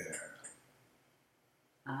up there.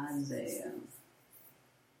 Isaiah.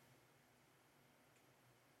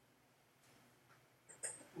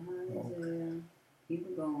 Isaiah. Keep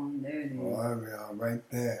it going. There it is. Oh, yeah, right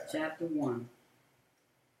there. Chapter 1.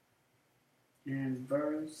 And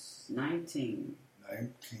verse 19. 19.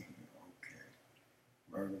 Okay.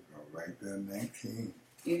 We're gonna go right there, 19.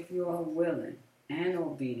 If you are willing and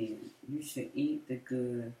obedient, you should eat the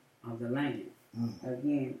good of the land. Mm.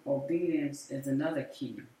 Again, obedience is another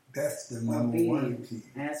key. That's the number one Obedience, key.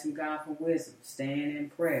 asking God for wisdom, staying in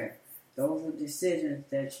prayer. Those are decisions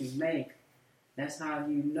that you make. That's how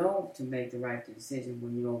you know to make the right decision.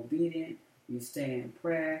 When you're obedient, you stay in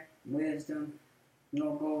prayer, wisdom.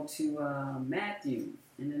 We'll go to Matthew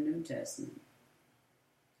in the New Testament,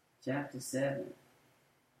 chapter 7,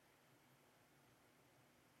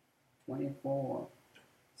 24.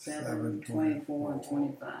 7, 24, and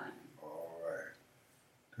 25. All right.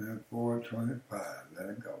 24, 25. Let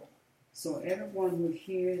it go. So everyone who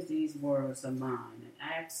hears these words of mine and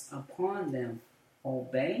acts upon them,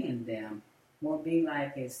 obeying them, will be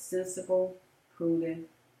like a sensible, prudent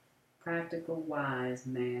practical, wise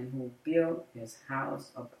man who built his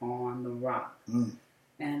house upon the rock.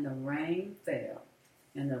 And the rain fell,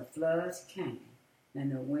 and the floods came,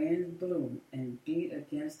 and the wind blew and beat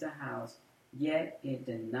against the house, yet it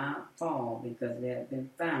did not fall because it had been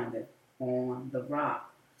founded on the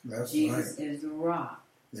rock. That's Jesus right. is the rock.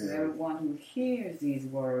 Yeah. So everyone who hears these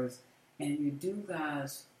words and you do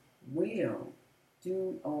God's will,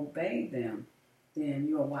 do obey them, then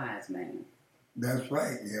you're a wise man. That's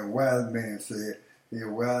right. A wise man said, a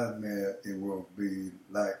wise man, it will be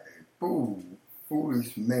like a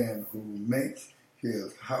foolish man who makes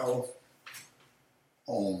his house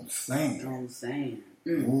on sand. On sand.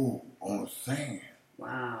 Ooh, on sand.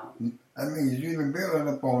 Wow. I mean, you didn't build it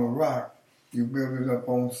up on a rock, you build it up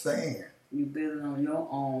on sand. You build it on your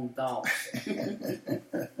own thoughts.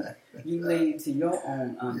 You lead to your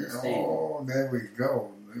own understanding. Oh, there we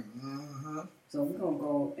go. Mm-hmm. So we're going to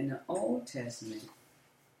go in the Old Testament.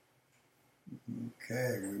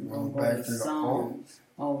 Okay, we're We're going going to back go to to the Psalms,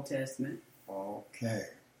 Old Testament. Okay.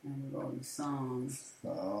 And we'll go to Psalms.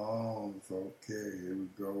 Psalms, okay, here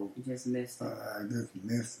we go. You just missed it. I just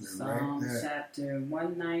missed it right Psalms there. chapter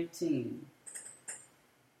 119.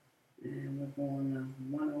 And we're going to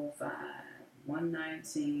 105.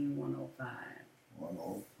 119, 105.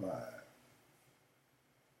 105.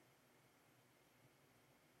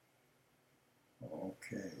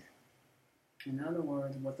 Okay, In other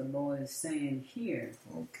words, what the Lord is saying here,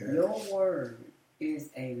 okay. your word is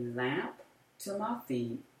a lamp to my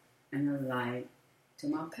feet and a light to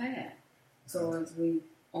my path. So as we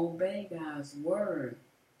obey God's word,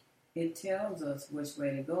 it tells us which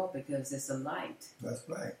way to go because it's a light. That's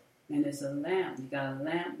right. And it's a lamp. You got a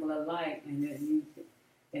lamp with a light, and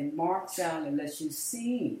it marks out and lets you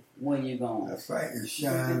see where you're going. That's right. It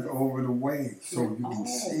shines over the way so you can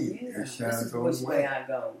see. Yeah. It This shines is over which the way way. I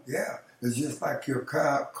go. Yeah, it's just like your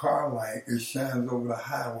car light. It shines over the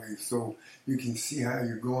highway so you can see how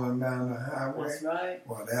you're going down the highway. That's right.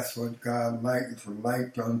 Well, that's what God likes. It's a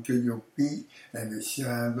light unto your feet, and it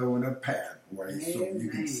shines over the pathway so you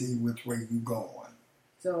can Amen. see which way you're going.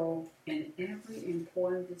 So, in every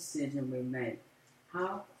important decision we make,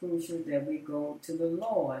 how crucial that we go to the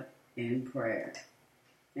Lord in prayer,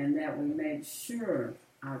 and that we make sure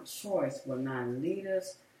our choice will not lead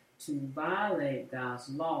us to violate God's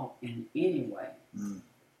law in any way.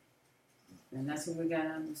 And that's what we got to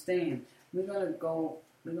understand. We're going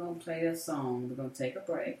to play a song. We're going to take a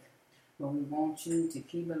break. But we want you to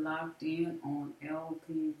keep it locked in on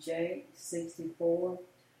LPJ 64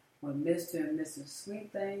 with Mr. and Mrs.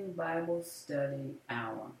 Sweet Thing Bible Study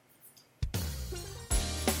Hour.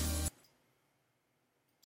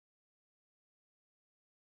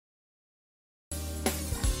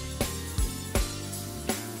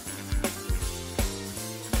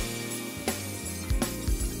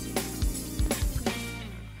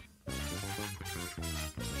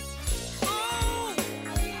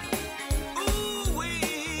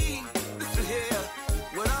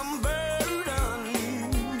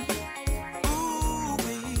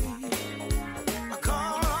 I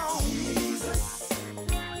call on Jesus.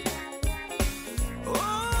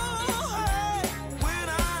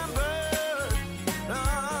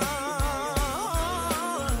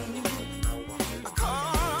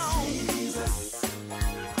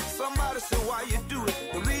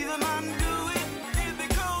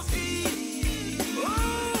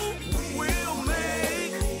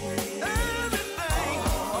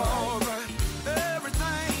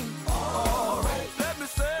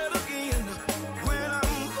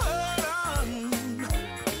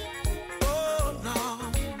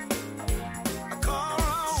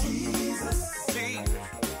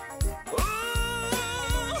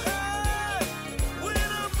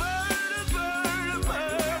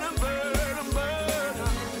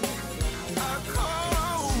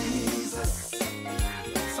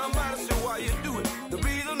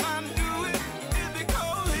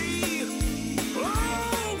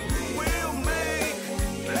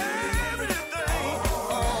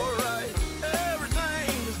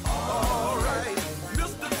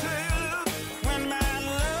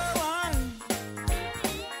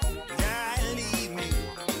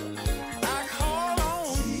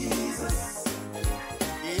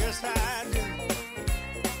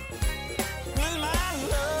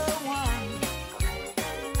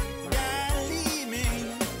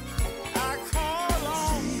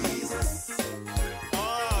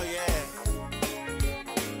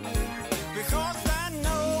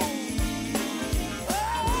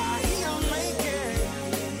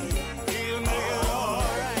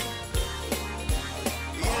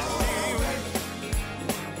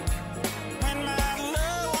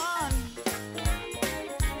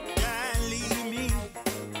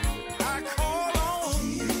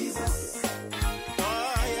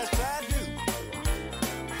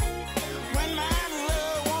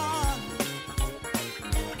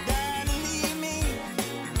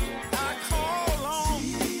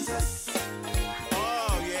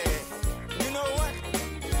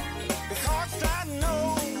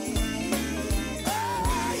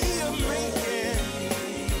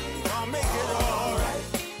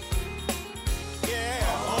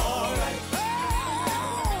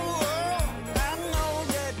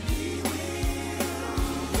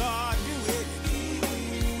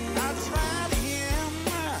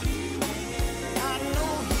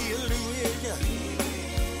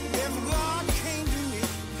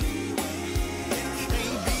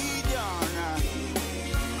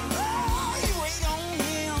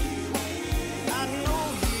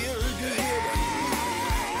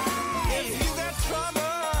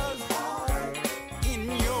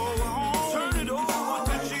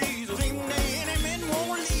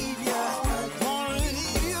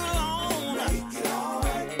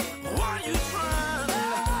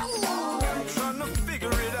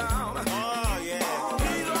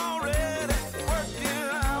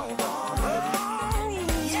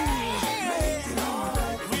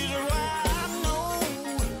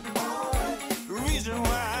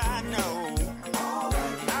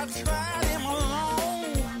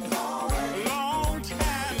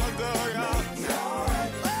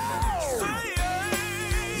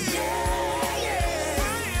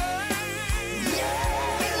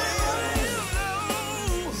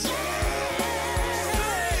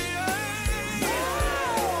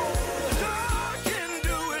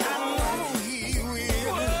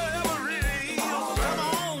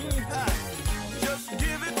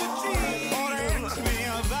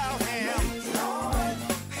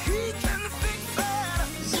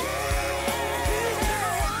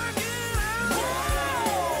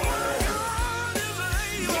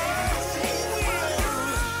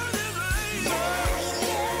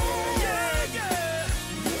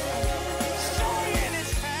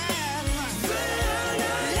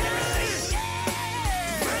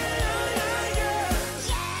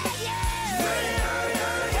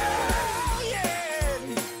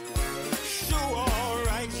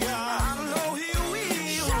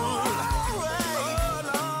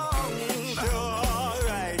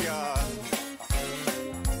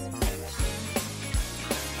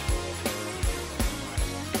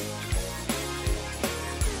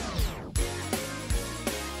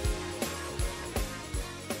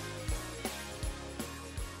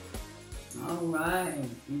 All right.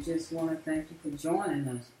 We just want to thank you for joining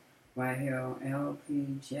us right here on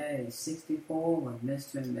LPJ 64 with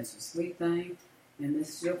Mr. and Mrs. Sweet Thing. And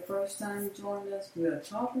this is your first time joining us. We are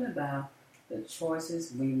talking about the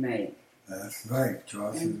choices we make. That's right,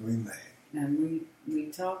 choices we make. And we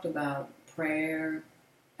talked about prayer,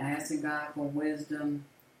 asking God for wisdom,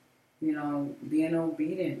 being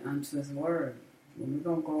obedient unto His Word. And we're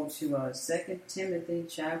going to go to 2 Timothy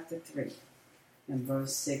chapter 3 and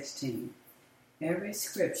verse 16. Every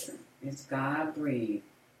scripture is God-breathed,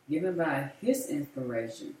 given by His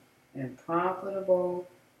inspiration, and profitable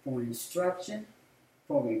for instruction,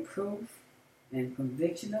 for reproof, and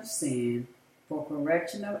conviction of sin, for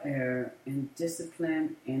correction of error, and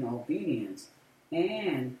discipline in obedience,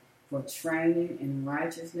 and for training in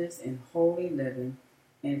righteousness and holy living,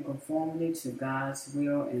 in conformity to God's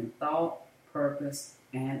will in thought, purpose,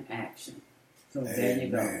 and action. So there you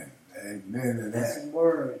go. Amen to that. That's the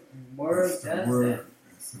word. The word does that.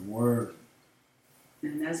 It's the word.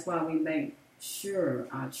 And that's why we make sure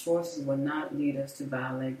our choices will not lead us to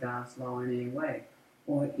violate God's law in any way,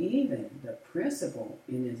 or even the principle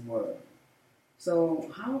in His word. So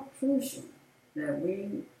how crucial that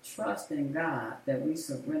we trust in God, that we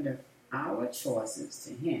surrender our choices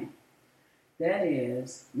to Him. That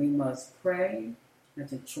is, we must pray that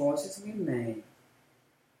the choices we make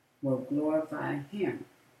will glorify Him,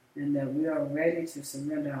 and that we are ready to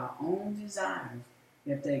surrender our own desires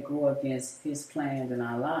if they go against His plans in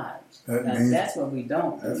our lives. That's what we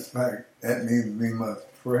don't do. That's right. That means we must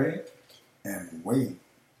pray and wait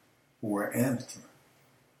for an answer.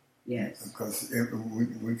 Yes. Because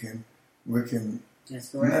we can That's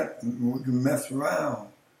correct. we can mess around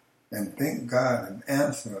and think God an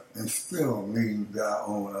answer and still lean to our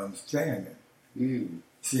own understanding.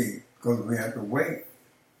 See, because we have to wait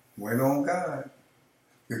on God,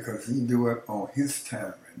 because He do it on His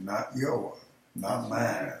timing, not yours, not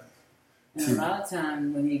mine. And a lot of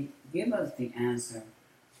times when He give us the answer,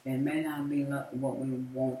 it may not be what we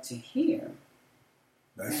want to hear.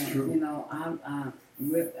 That's true. I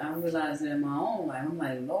realized it in my own life. I'm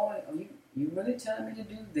like, Lord, are you really telling me to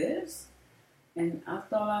do this? And I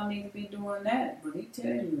thought I need to be doing that. But He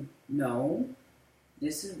tells you, no,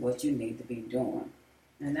 this is what you need to be doing.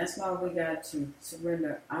 And that's why we got to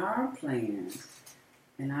surrender our plans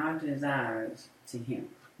and our desires to Him.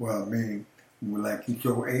 Well, I mean, like He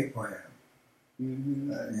told Abraham,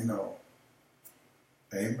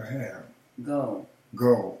 Abraham, go,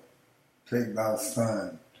 take thy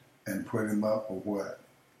son and put him up for what?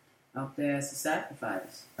 Up there as a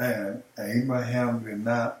sacrifice. And Abraham did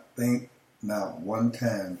not think, not one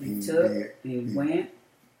time He went.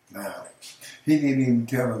 Now, he didn't even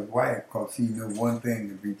tell his wife, because he knew one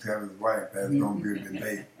thing, if he tell his wife, that's going to be a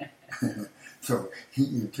debate. So he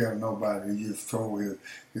didn't tell nobody. He just told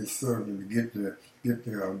his servant to get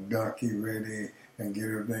the donkey ready and get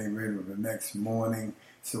everything ready for the next morning.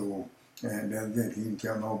 So, and that's it. He didn't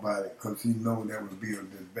tell nobody, because he knew there would be a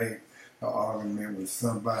debate, an argument with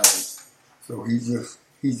somebody. So he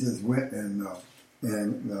just went and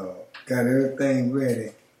got everything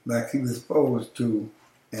ready like he was supposed to,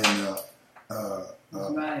 and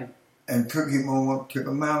Right. and took him on up to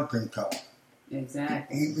the mountaintop.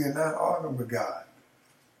 Exactly. He did not argue with God.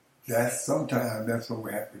 Sometimes that's what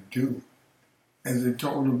we have to do. As He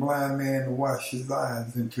told the blind man to wash his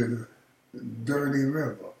eyes into the dirty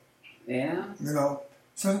river. Yeah.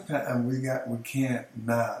 Sometimes we can't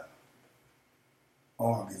not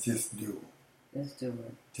argue. Just do. Let's do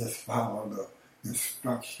it. Just follow the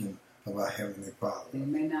instruction of our Heavenly Father. We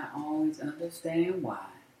may not always understand why,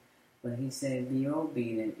 but He said, be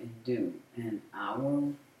obedient and do. And I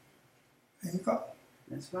will. There you go.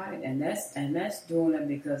 That's right. And that's doing it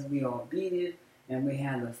because we are obedient and we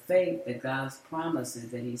have the faith that God's promises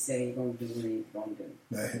that He said He's going to do what He's going to do.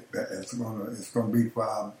 It's going to be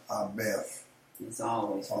for our best. It's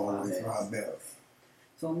always for our best.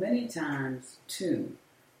 So many times, too,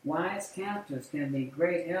 wise counselors can be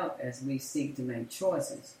great help as we seek to make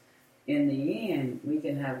choices. In the end, we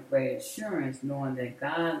can have great assurance knowing that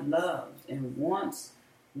God loves and wants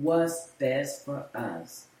what's best for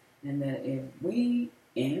us. And that if we,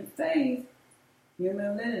 in faith,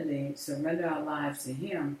 humility, surrender our lives to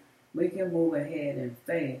Him, we can move ahead in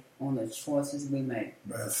faith on the choices we make.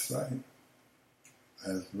 That's right.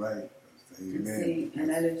 That's right. Amen. See, and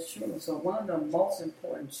that is true. So one of the most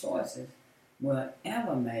important choices we'll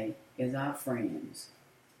ever make is our friends.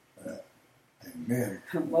 Amen.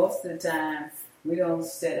 Most of the time, we don't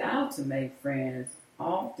set out to make friends.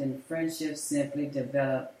 Often, friendships simply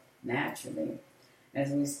develop naturally as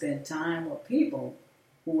we spend time with people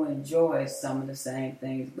who enjoy some of the same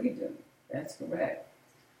things we do. That's correct.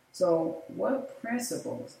 So, what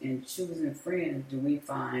principles in choosing friends do we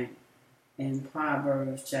find in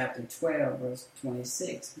Proverbs chapter 12, verse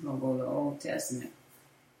 26? We're going to go to the Old Testament.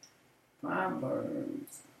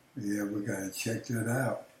 Proverbs. Yeah, we got to check that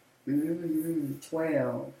out.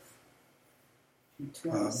 12. And 26.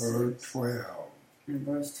 Proverbs 12. And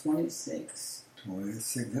verse 26.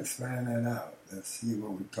 26. Let's find that out. Let's see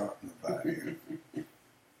what we're talking about here.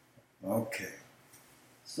 Okay.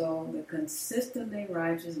 So the consistently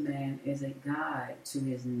righteous man is a guide to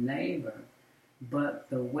his neighbor, but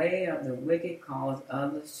the way of the wicked causes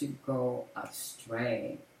others to go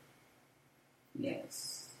astray.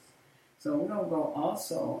 Yes. So we're going to go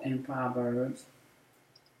also in Proverbs,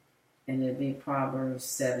 and it'll be Proverbs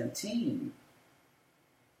 17,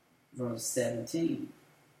 verse 17.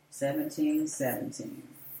 17. 17.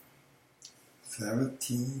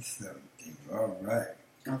 All right.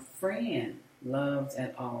 A friend loves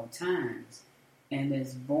at all times and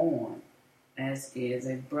is born as is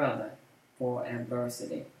a brother for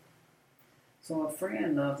adversity. So a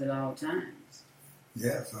friend loves at all times.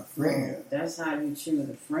 Yes, a friend. That's how you choose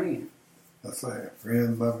a friend. That's right. A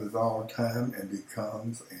friend loves all time and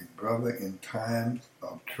becomes a brother in times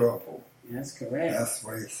of trouble. That's correct. That's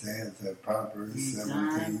what it says in Proverbs In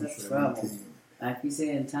 17. times of trouble. Like you said,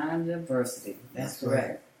 in times of adversity. That's correct.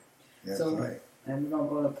 Right. That's So, right. And we're going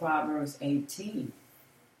to go to Proverbs 18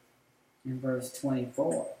 and verse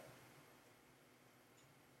 24.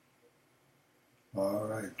 All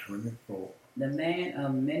right, 24. The man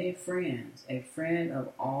of many friends, a friend of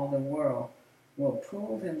all the world, will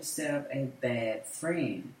prove himself a bad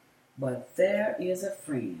friend. But there is a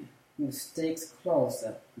friend who sticks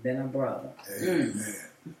closer than a brother. Amen.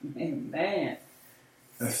 Amen.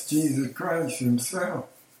 That's Jesus Christ himself.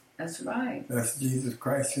 That's right. That's Jesus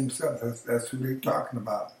Christ himself. That's who they're talking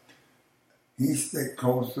about. He stick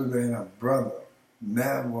closer than a brother.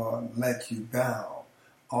 Never let you down.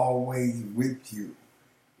 Always with you.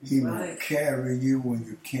 He will carry you when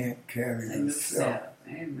you can't carry yourself.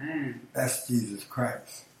 Amen. That's Jesus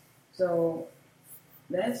Christ. So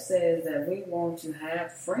that says that we want to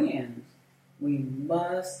have friends. We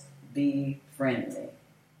must be friendly.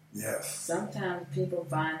 Yes. Sometimes people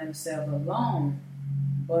find themselves alone,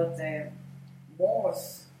 but their more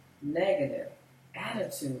negative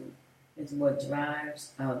attitude is what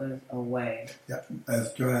drives others away. Yeah,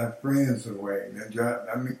 that's drive friends away.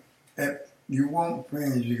 If you want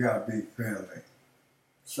friends, you got to be friendly.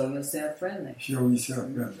 Show yourself friendly. Show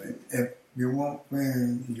yourself friendly. If you want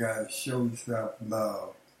friends, you got to show yourself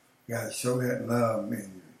love. You got to show that love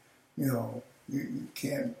in you. You know, you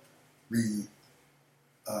can't be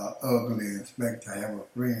ugly and expect to have a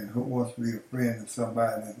friend. Who wants to be a friend of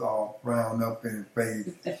somebody that's all frowned up in the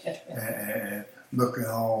face and looking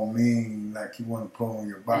all mean like you want to pull on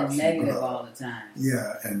your box? And negative all the time.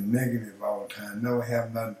 Yeah, and negative all the time. Never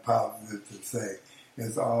have nothing positive to say.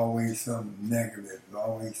 There's always something negative. There's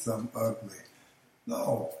always something ugly.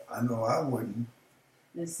 No, I know I wouldn't.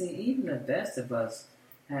 And see, even the best of us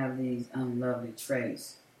have these unlovely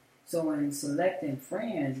traits. So in selecting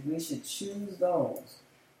friends, we should choose those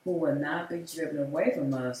who will not be driven away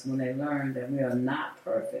from us when they learn that we are not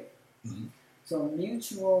perfect. Mm-hmm. So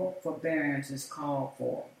mutual forbearance is called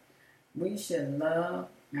for. We should love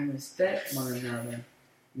and respect one another,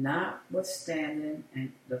 notwithstanding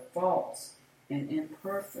the faults and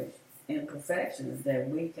imperfections that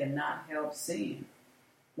we cannot help seeing.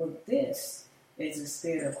 But this is the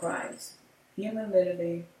spirit of Christ.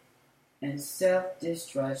 Humility and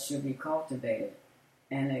self-distrust should be cultivated,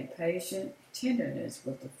 and a patient tenderness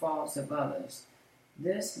with the faults of others.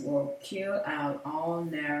 This will kill out all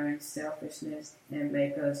narrowing selfishness and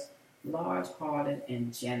make us large-hearted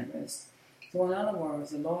and generous. So in other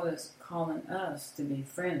words, the Lord is calling us to be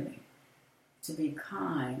friendly, to be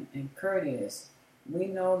kind and courteous. We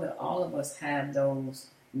know that all of us have those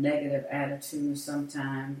negative attitudes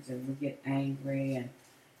sometimes, and we get angry,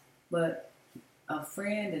 but a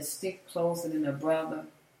friend that sticks closer than a brother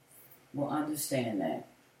will understand that.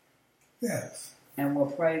 Yes. And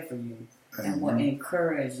will pray for you and will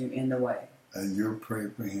encourage you in the way. And you'll pray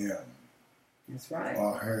for him. That's right.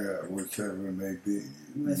 Or her, whichever it may be.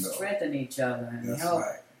 We'll strengthen each other and help.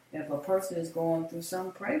 Right. If a person is going through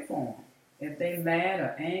something, pray for them. If they're mad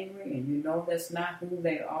or angry and you know that's not who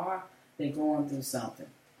they are, they're going through something.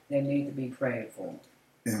 They need to be prayed for.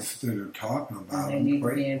 Instead of talking about them, they need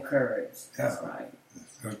to be encouraged. That's right.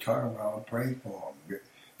 Instead of talking about them, pray for them.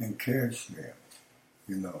 Encourage them,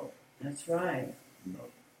 you know. That's right. You know.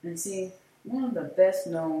 And see, one of the best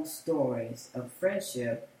known stories of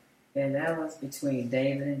friendship, and that was between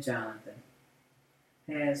David and Jonathan,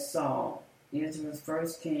 had Saul Israel's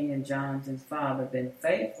first king and Jonathan's father been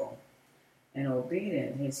faithful and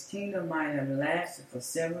obedient, his kingdom might have lasted for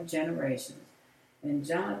several generations, and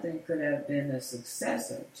Jonathan could have been the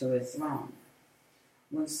successor to his throne.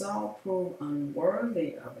 When Saul proved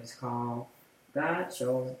unworthy of his call, God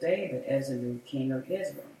chose David as the new king of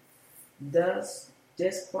Israel, thus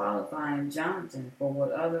disqualifying Jonathan for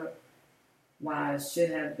what otherwise should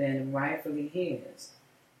have been rightfully his.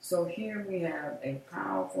 So here we have a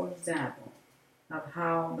powerful example of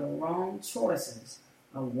how the wrong choices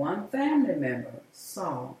of one family member,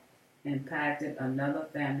 Saul, impacted another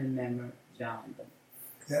family member, Jonathan.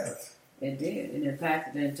 Yes. It did. It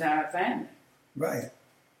impacted the entire family. Right.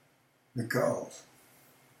 Because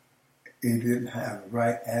he didn't have the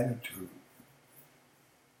right attitude.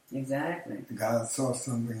 Exactly. God saw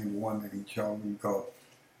something in one that he chose him to go.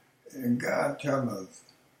 And God tells us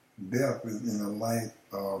death is in the life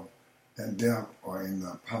of, and death or in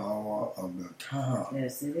the power of the tongue.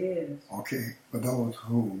 Yes, it is. Okay, for those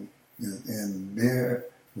who is in there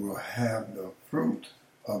will have the fruit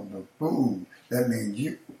of the food. That means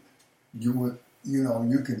you would,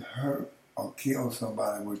 you can hurt or kill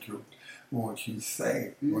somebody with what you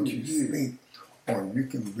say, what you speak, or you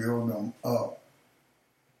can build them up,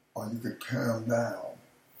 or you can tear them down.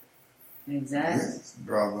 Exactly. This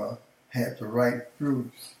brother had the right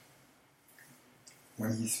fruits.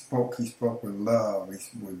 When he spoke with love. He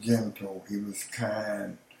was gentle. He was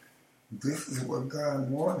kind. This is what God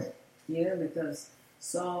wanted. Yeah, because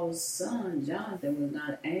Saul's son, Jonathan, was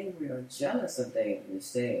not angry or jealous of David.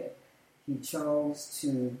 Instead, he chose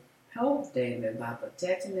to help David by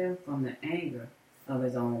protecting him from the anger of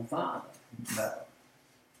his own father. Now,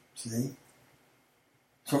 see?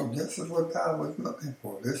 So this is what God was looking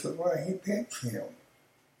for. This is why he picked him.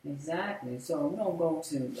 Exactly. So we're going to go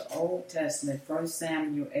to the Old Testament, 1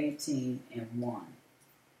 Samuel 18 and 1.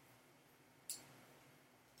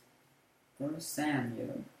 1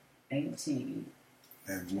 Samuel 18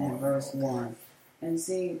 and verse 1. And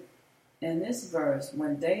see, in this verse,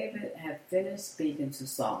 when David had finished speaking to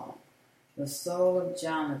Saul, the soul of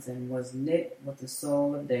Jonathan was knit with the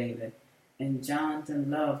soul of David, and Jonathan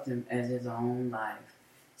loved him as his own life.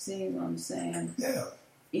 See what I'm saying? Yeah.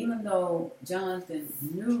 Even though Jonathan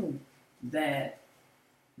knew that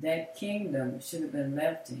that kingdom should have been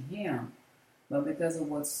left to him, but because of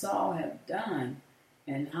what Saul had done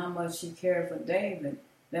and how much he cared for David,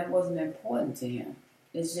 that wasn't important to him.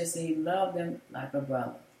 It's just that he loved him like a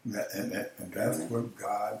brother. And that's what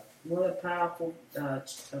God... What a powerful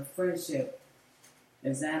friendship,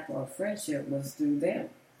 example of friendship was through them.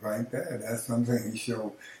 Right there. That's something he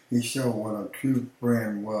showed what a true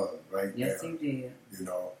friend was right there. Yes, he did.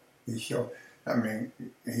 He showed,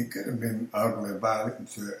 he could have been ugly about it and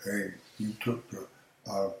said, hey, you took the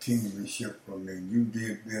kingship from me. You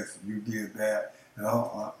did this, you did that, and I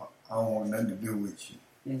don't want nothing to do with you.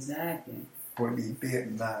 Exactly. But he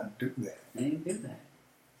did not do that. He didn't do that.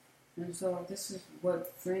 And so this is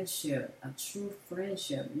what friendship, a true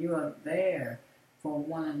friendship, you are there for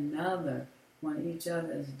one another when each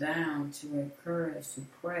other is down, to encourage, to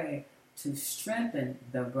pray, to strengthen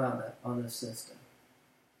the brother or the sister.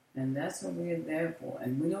 And that's what we're there for.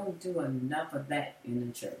 And we don't do enough of that in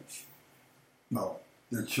the church. No,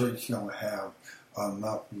 the church don't have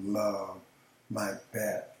enough love like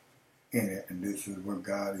that in it. And this is what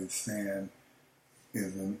God is saying,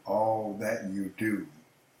 is in all that you do,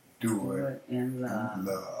 do it in love. In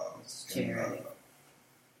love. It's charity.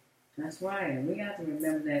 That's right. And we have to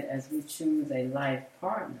remember that as we choose a life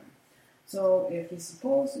partner. So if you're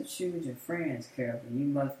supposed to choose your friends carefully, you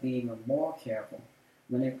must be even more careful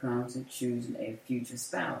when it comes to choosing a future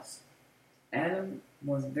spouse. Adam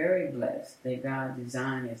was very blessed that God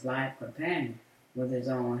designed his life companion with his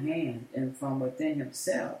own hand and from within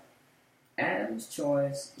himself. Adam's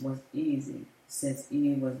choice was easy, since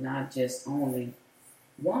Eve was not just only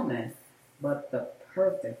woman, but the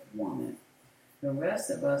perfect woman. The rest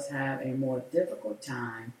of us have a more difficult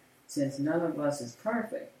time, since none of us is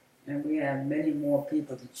perfect, and we have many more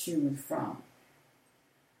people to choose from.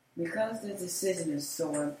 Because this decision is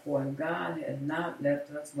so important, God has not left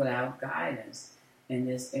us without guidance in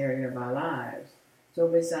this area of our lives. So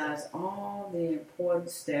besides all the important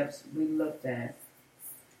steps we looked at,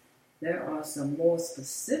 there are some more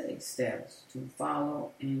specific steps to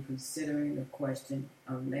follow in considering the question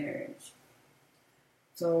of marriage.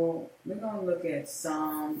 So we're going to look at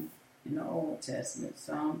Psalm in the Old Testament,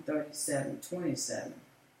 Psalm 37:27.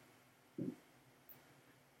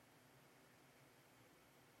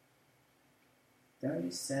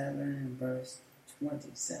 Verse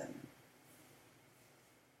 27.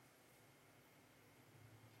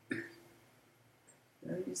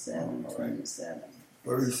 37, All right. 27.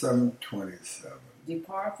 37:27.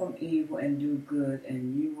 Depart from evil and do good,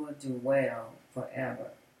 and you will do well forever.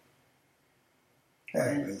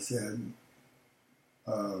 Yeah, they said,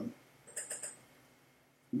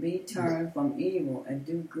 Be turned from evil and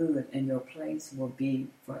do good, and your place will be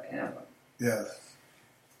forever. yes,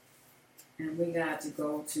 And we got to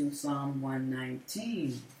go to Psalm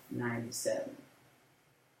 119, 97.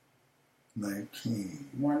 19.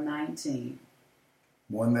 119.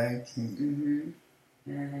 119.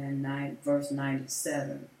 And verse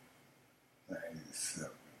 97. 97.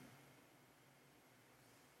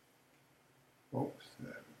 Oops,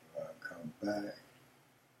 I'll come back.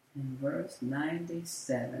 In verse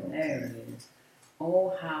 97, Okay. there it is. Oh,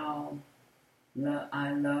 how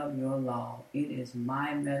I love your law. It is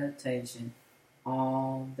my meditation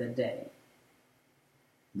all the day.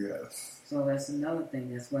 Yes. So that's another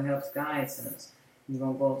thing. That's what helps guide us. We're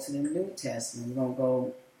going to go to the New Testament. We're going to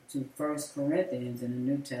go to 1 Corinthians in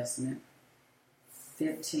the New Testament,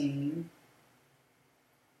 15.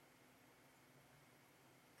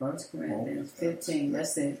 1 Corinthians 15.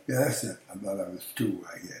 That's it. Yeah, that's it. I thought I was 2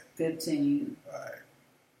 right here. 15, All right.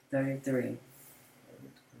 33.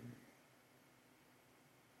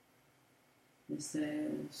 It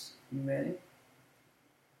says, you ready?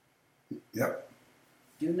 Yep.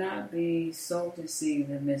 Do not be so deceived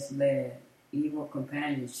and misled. Evil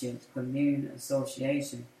companionships, communion,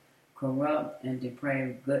 association, corrupt and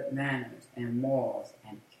deprave good manners and morals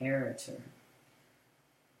and character.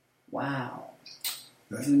 Wow.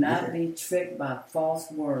 That's Do not good. be tricked by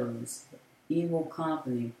false words. Evil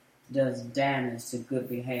company does damage to good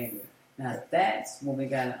behavior. Now that's what we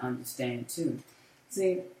got to understand too.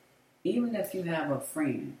 See, even if you have a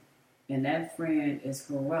friend and that friend is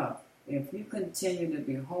corrupt, if you continue to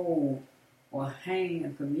behold or hang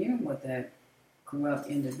and commune with that corrupt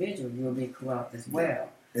individual, you'll be corrupt as well.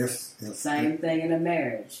 It's Same thing in a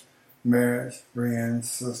marriage. marriage, friend,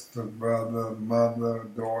 sister, brother, mother,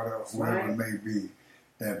 daughter, That's whoever right. it may be.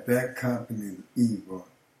 If that company is evil,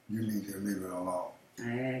 you need to leave it alone.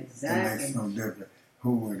 It Exactly. makes no difference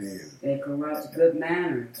who it is. It corrupts good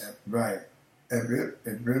manners. Right. If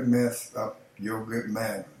it mess up your good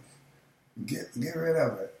manners, get rid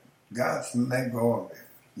of it. God's let go of it.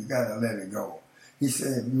 You gotta let it go. He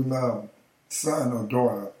said, if you love son or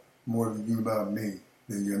daughter more than you love me,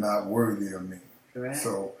 then you're not worthy of me. Correct?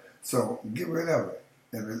 So get rid of it.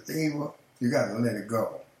 If it's evil, you gotta let it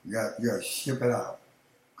go. You gotta ship it out.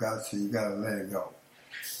 God said you gotta let it go.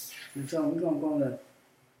 And so we're going to go to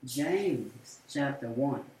James chapter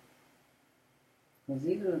 1. Because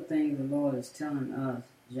these are the things the Lord is telling us.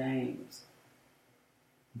 James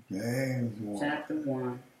James 1. chapter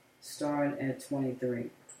 1, starting at 23.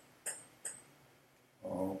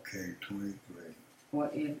 Okay, 23. For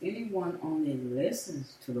if anyone only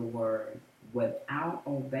listens to the word without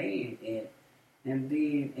obeying it and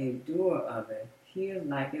being a doer of it, he is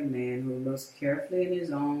like a man who looks carefully in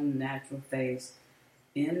his own natural face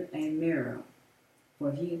in a mirror.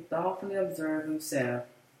 For he thoughtfully observes himself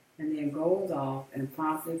and then goes off and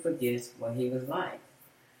promptly forgets what he was like.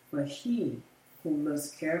 But he who looks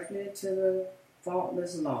carefully to the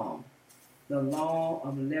faultless law, the law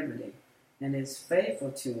of liberty, and is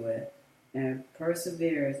faithful to it, and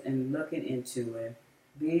perseveres in looking into it,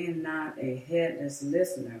 being not a headless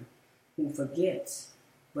listener who forgets,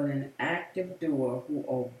 but an active doer who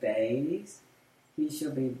obeys, he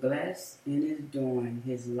shall be blessed in his doing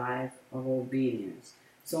his life of obedience.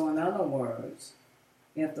 So in other words,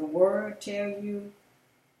 if the word tell you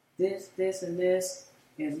this, and this,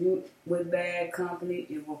 if you with bad company,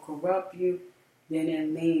 it will corrupt you, then it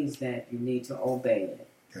means that you need to obey it.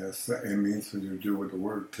 Yes, it means for you to do what the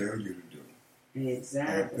word tells you to do. If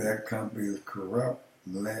Exactly. that company is corrupt,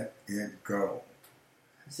 let it go.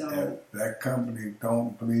 So If that company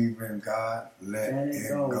don't believe in God, let it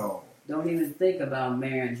go. don't even think about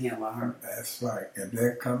marrying him or her. That's right. If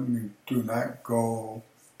that company do not go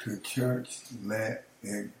to church, let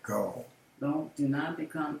it go. Do not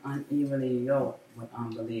become unevenly yoked with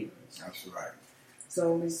unbelievers. That's right.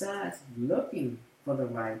 So besides looking for the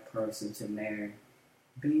right person to marry,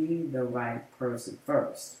 be the right person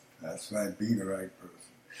first. That's right. Be the right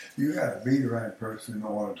person. You got to be the right person in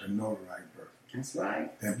order to know the right person. That's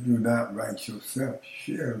right. If you're not right yourself,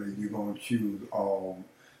 surely you're going to choose all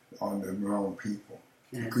on the wrong people.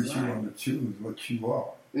 That's Because you right. want to choose what you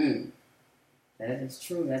are. That is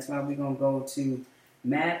true. That's why we're going to go to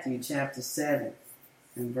Matthew chapter 7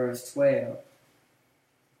 and verse 12.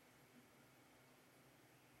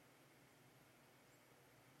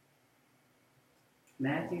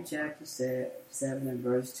 Matthew chapter 7 and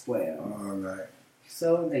verse 12. All right.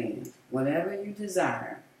 So then, whatever you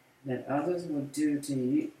desire that others will do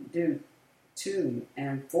to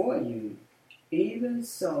and for you, even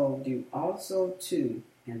so do also to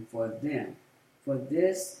and for them. For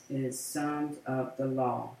this is summed up the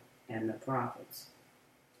law and the prophets.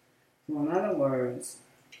 So in other words,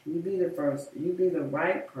 you be the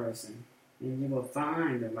right person, and you will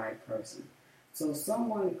find the right person. So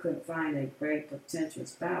someone could find a great potential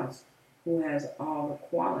spouse who has all the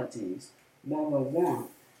qualities one will want.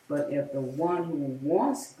 But if the one who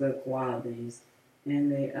wants good qualities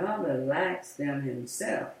and the other lacks them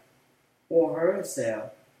himself or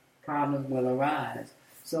herself, problems will arise.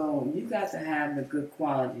 So you got to have the good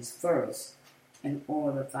qualities first in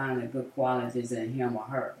order to find the good qualities in him or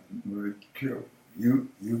her. Very true. You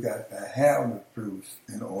got to have the fruits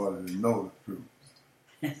in order to know the fruits.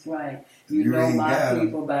 That's right. If You know ain't my got 'em,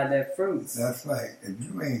 people by their fruits. That's right. If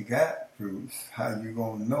you ain't got fruits, how you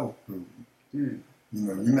gonna know fruit? Mm. You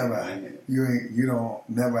know, you don't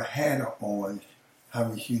never had an orange. How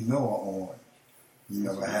would you know an orange? You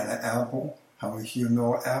never had an apple. How would you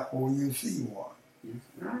know an apple? You see one. That's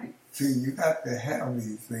right. See, you got to have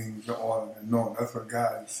these things in order to know. That's what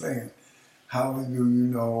God is saying. How do you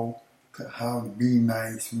know how to be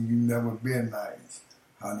nice when you never been nice?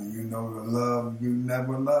 How do you know the love you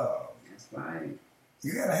never loved? That's right.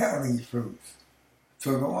 You got to have these fruits.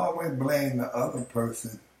 So don't always blame the other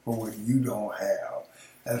person for what you don't have.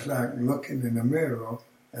 That's like looking in the mirror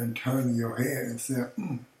and turning your head and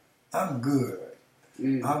saying, I'm good.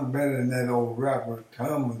 I'm better than that old rapper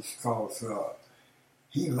Thomas calls up.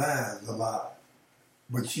 He lies a lot,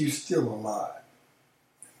 but you still a lot.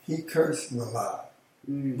 He curses a lot,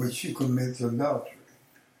 but you commit adultery.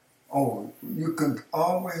 Oh, you can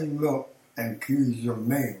always look and accuse your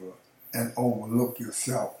neighbor and overlook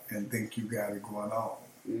yourself and think you got it going on.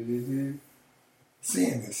 Mm-hmm.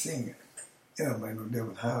 Sin is sin. It don't make no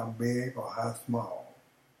difference how big or how small.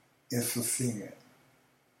 It's a sin.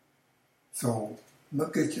 So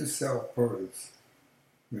look at yourself first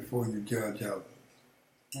before you judge others.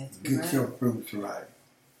 That's Get right. your fruits right.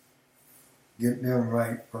 Get them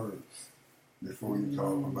right first before you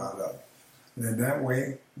talk about others. And then that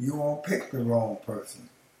way you won't pick the wrong person.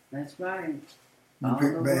 That's right. You All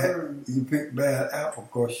pick the bad. words. You pick bad apple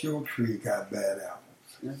because your tree got bad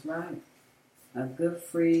apples. That's right. A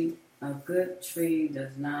good tree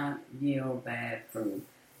does not yield bad fruit,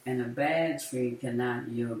 and a bad tree cannot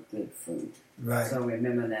yield good fruit. Right. So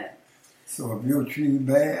remember that. So if your tree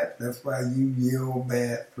bad, that's why you yield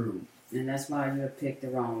bad fruit. And that's why you picked the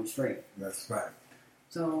wrong tree. That's right.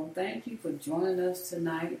 So thank you for joining us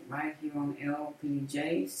tonight right here on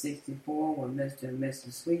LPJ 64 with Mr. and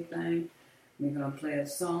Mrs. Sweet Thing. We're going to play a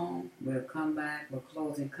song. We'll come back with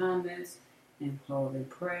closing comments and closing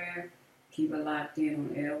prayer. Keep it locked in on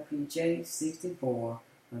LPJ 64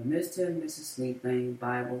 with Mr. and Mrs. Sweet Thing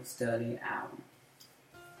Bible Study Hour.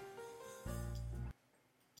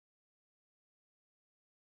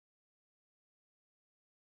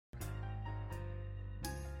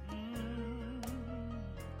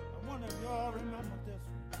 I wonder if y'all remember this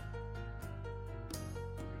one.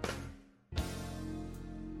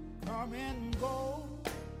 Come and go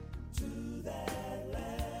to that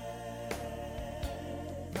land.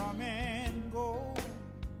 Come and go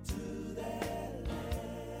to that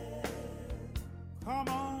land. Come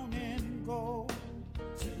on and go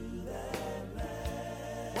to that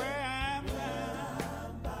land. Where I'm bound.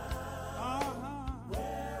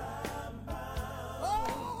 Where I'm bound.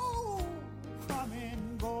 Oh, come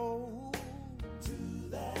and go to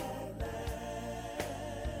that land.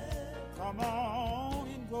 Come on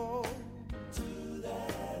and go to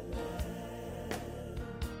that land.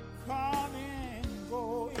 Come and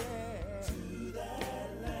go, yeah, to that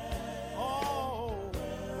land. Oh,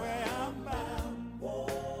 where I'm bound.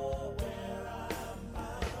 Oh, where I'm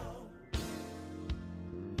bound.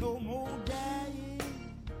 No more dying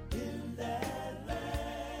in that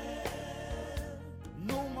land.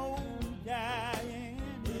 No more dying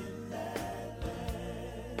in that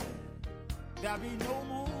land. There'll be no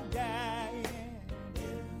more dying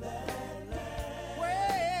in that land.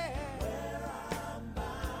 Where I'm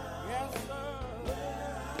bound. Yes, sir.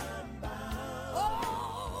 Where I'm bound.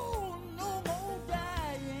 Oh, no more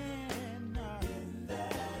dying in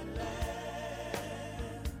that land.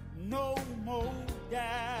 No more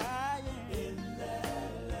dying in that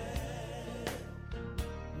land.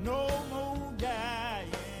 No more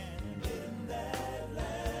dying in that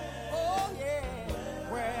land. Oh,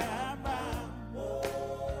 yeah. Where I'm bound. Oh,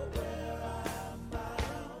 where I'm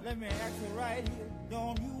bound. Let me ask you right here.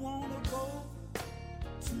 Don't you want to go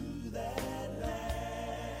to that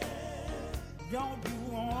land? Don't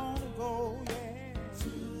you want to go, yeah, to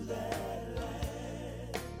that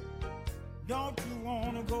land?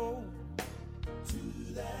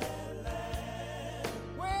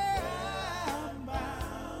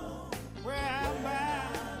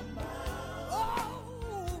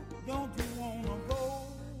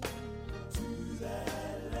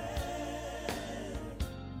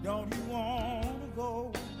 Don't you want to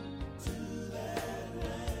go to that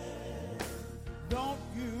land? Don't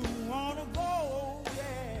you want to go,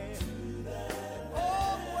 yeah, to that land?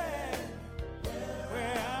 Oh,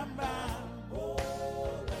 where I'm bound.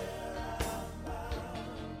 Oh, where I'm bound.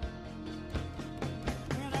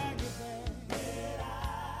 When I get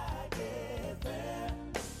there,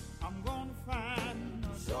 I'm gonna find a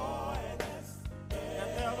joy that's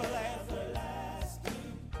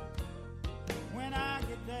everlasting. When I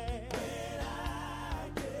get there,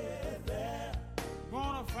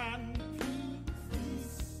 gonna find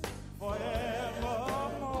peace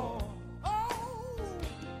forevermore. Oh,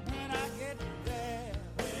 when I get there,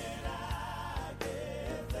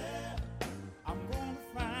 I'm gonna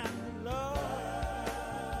find love,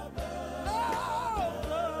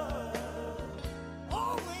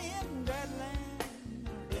 over in that land,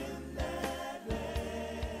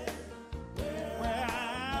 where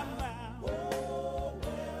I'm bound.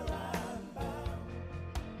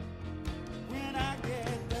 When I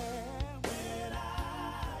get there,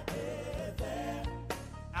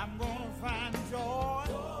 I'm gonna find joy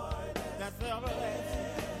that's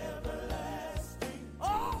everlasting.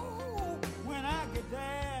 Oh, when I get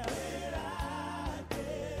there,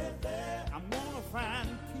 I'm gonna find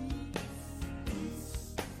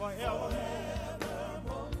peace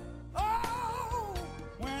forevermore. Oh,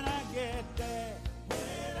 when I get there,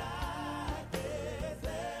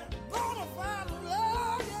 gonna find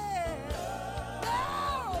love, yeah.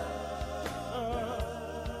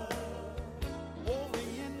 Over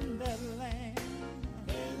in that land,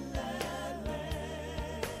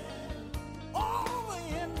 over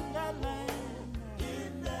in that land,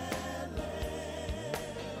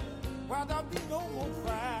 where there'll be no more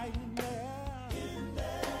crying there.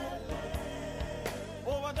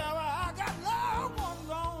 Over there where I got loved ones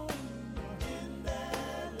on.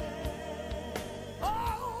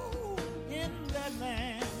 Oh, in that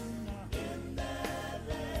land.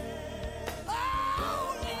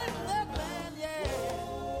 Oh, in that land, yeah.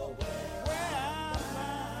 Where I'm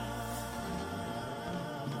bound.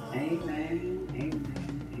 Amen,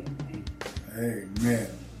 amen, amen. Amen.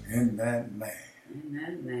 In that land. In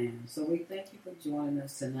that land. So we thank you for joining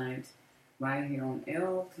us tonight, right here on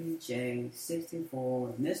LPJ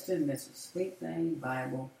 64, Mr. and Mrs. Sweet Thing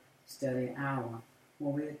Bible Study Hour,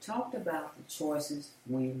 where we have talked about the choices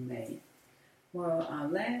we made. Well, our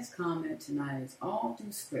last comment tonight is all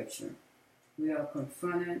through Scripture, we are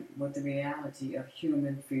confronted with the reality of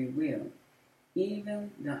human free will.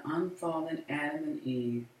 Even the unfallen Adam and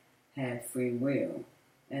Eve had free will,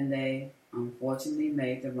 and they unfortunately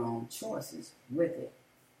made the wrong choices with it.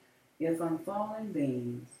 If unfallen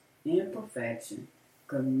beings, imperfection,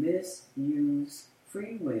 could misuse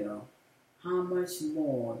free will, how much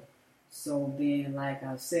more so being like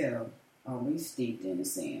ourselves are we steeped in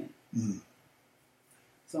sin?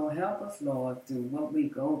 So help us, Lord, through what we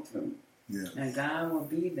go through. Yes. And God will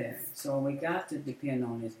be there. So we got to depend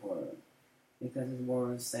on His Word, because His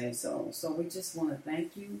Word say so. So we just want to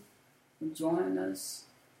thank you for joining us.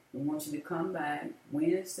 We want you to come back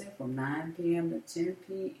Wednesday from 9 p.m. to 10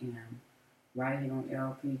 p.m. right here on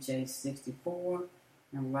LPJ 64.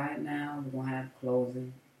 And right now, we're going to have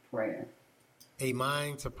closing prayer. A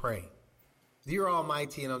mind to pray. Dear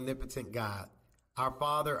Almighty and omnipotent God, our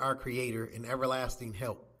Father, our Creator, and everlasting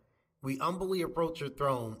help, we humbly approach your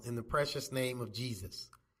throne in the precious name of Jesus.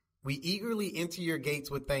 We eagerly enter your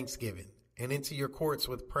gates with thanksgiving and into your courts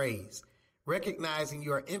with praise, recognizing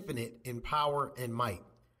you are infinite in power and might.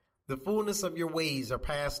 The fullness of your ways are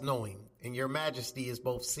past knowing, and your majesty is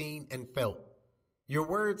both seen and felt. Your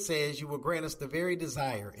word says you will grant us the very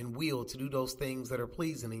desire and will to do those things that are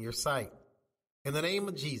pleasing in your sight. In the name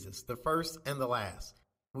of Jesus, the first and the last,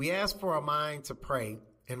 we ask for a mind to pray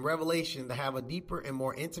and revelation to have a deeper and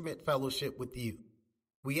more intimate fellowship with you.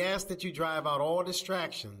 We ask that you drive out all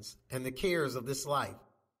distractions and the cares of this life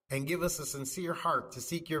and give us a sincere heart to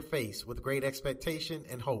seek your face with great expectation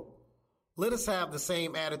and hope. Let us have the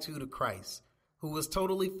same attitude of Christ, who was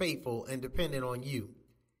totally faithful and dependent on you.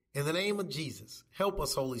 In the name of Jesus, help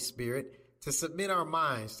us, Holy Spirit, to submit our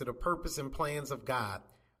minds to the purpose and plans of God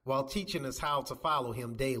while teaching us how to follow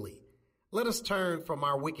him daily. Let us turn from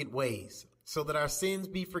our wicked ways so that our sins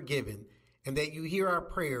be forgiven and that you hear our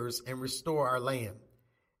prayers and restore our land.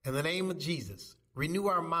 In the name of Jesus, renew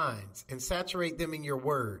our minds and saturate them in your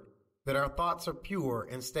word, that our thoughts are pure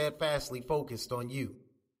and steadfastly focused on you.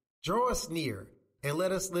 Draw us near and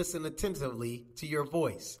let us listen attentively to your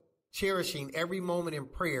voice, cherishing every moment in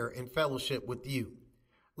prayer and fellowship with you.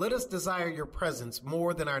 Let us desire your presence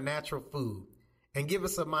more than our natural food, and give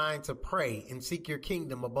us a mind to pray and seek your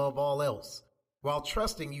kingdom above all else, while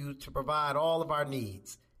trusting you to provide all of our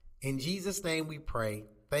needs In Jesus' name we pray.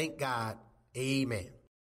 Thank God. Amen.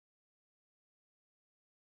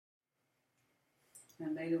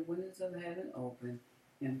 And may the windows of heaven open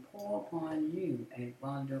and pour upon you a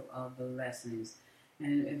bundle of blessings.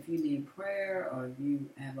 And if you need prayer or you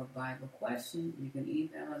have a Bible question, you can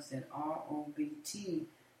email us at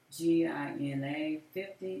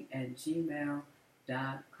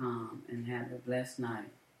robtgina50@gmail.com and have a blessed night.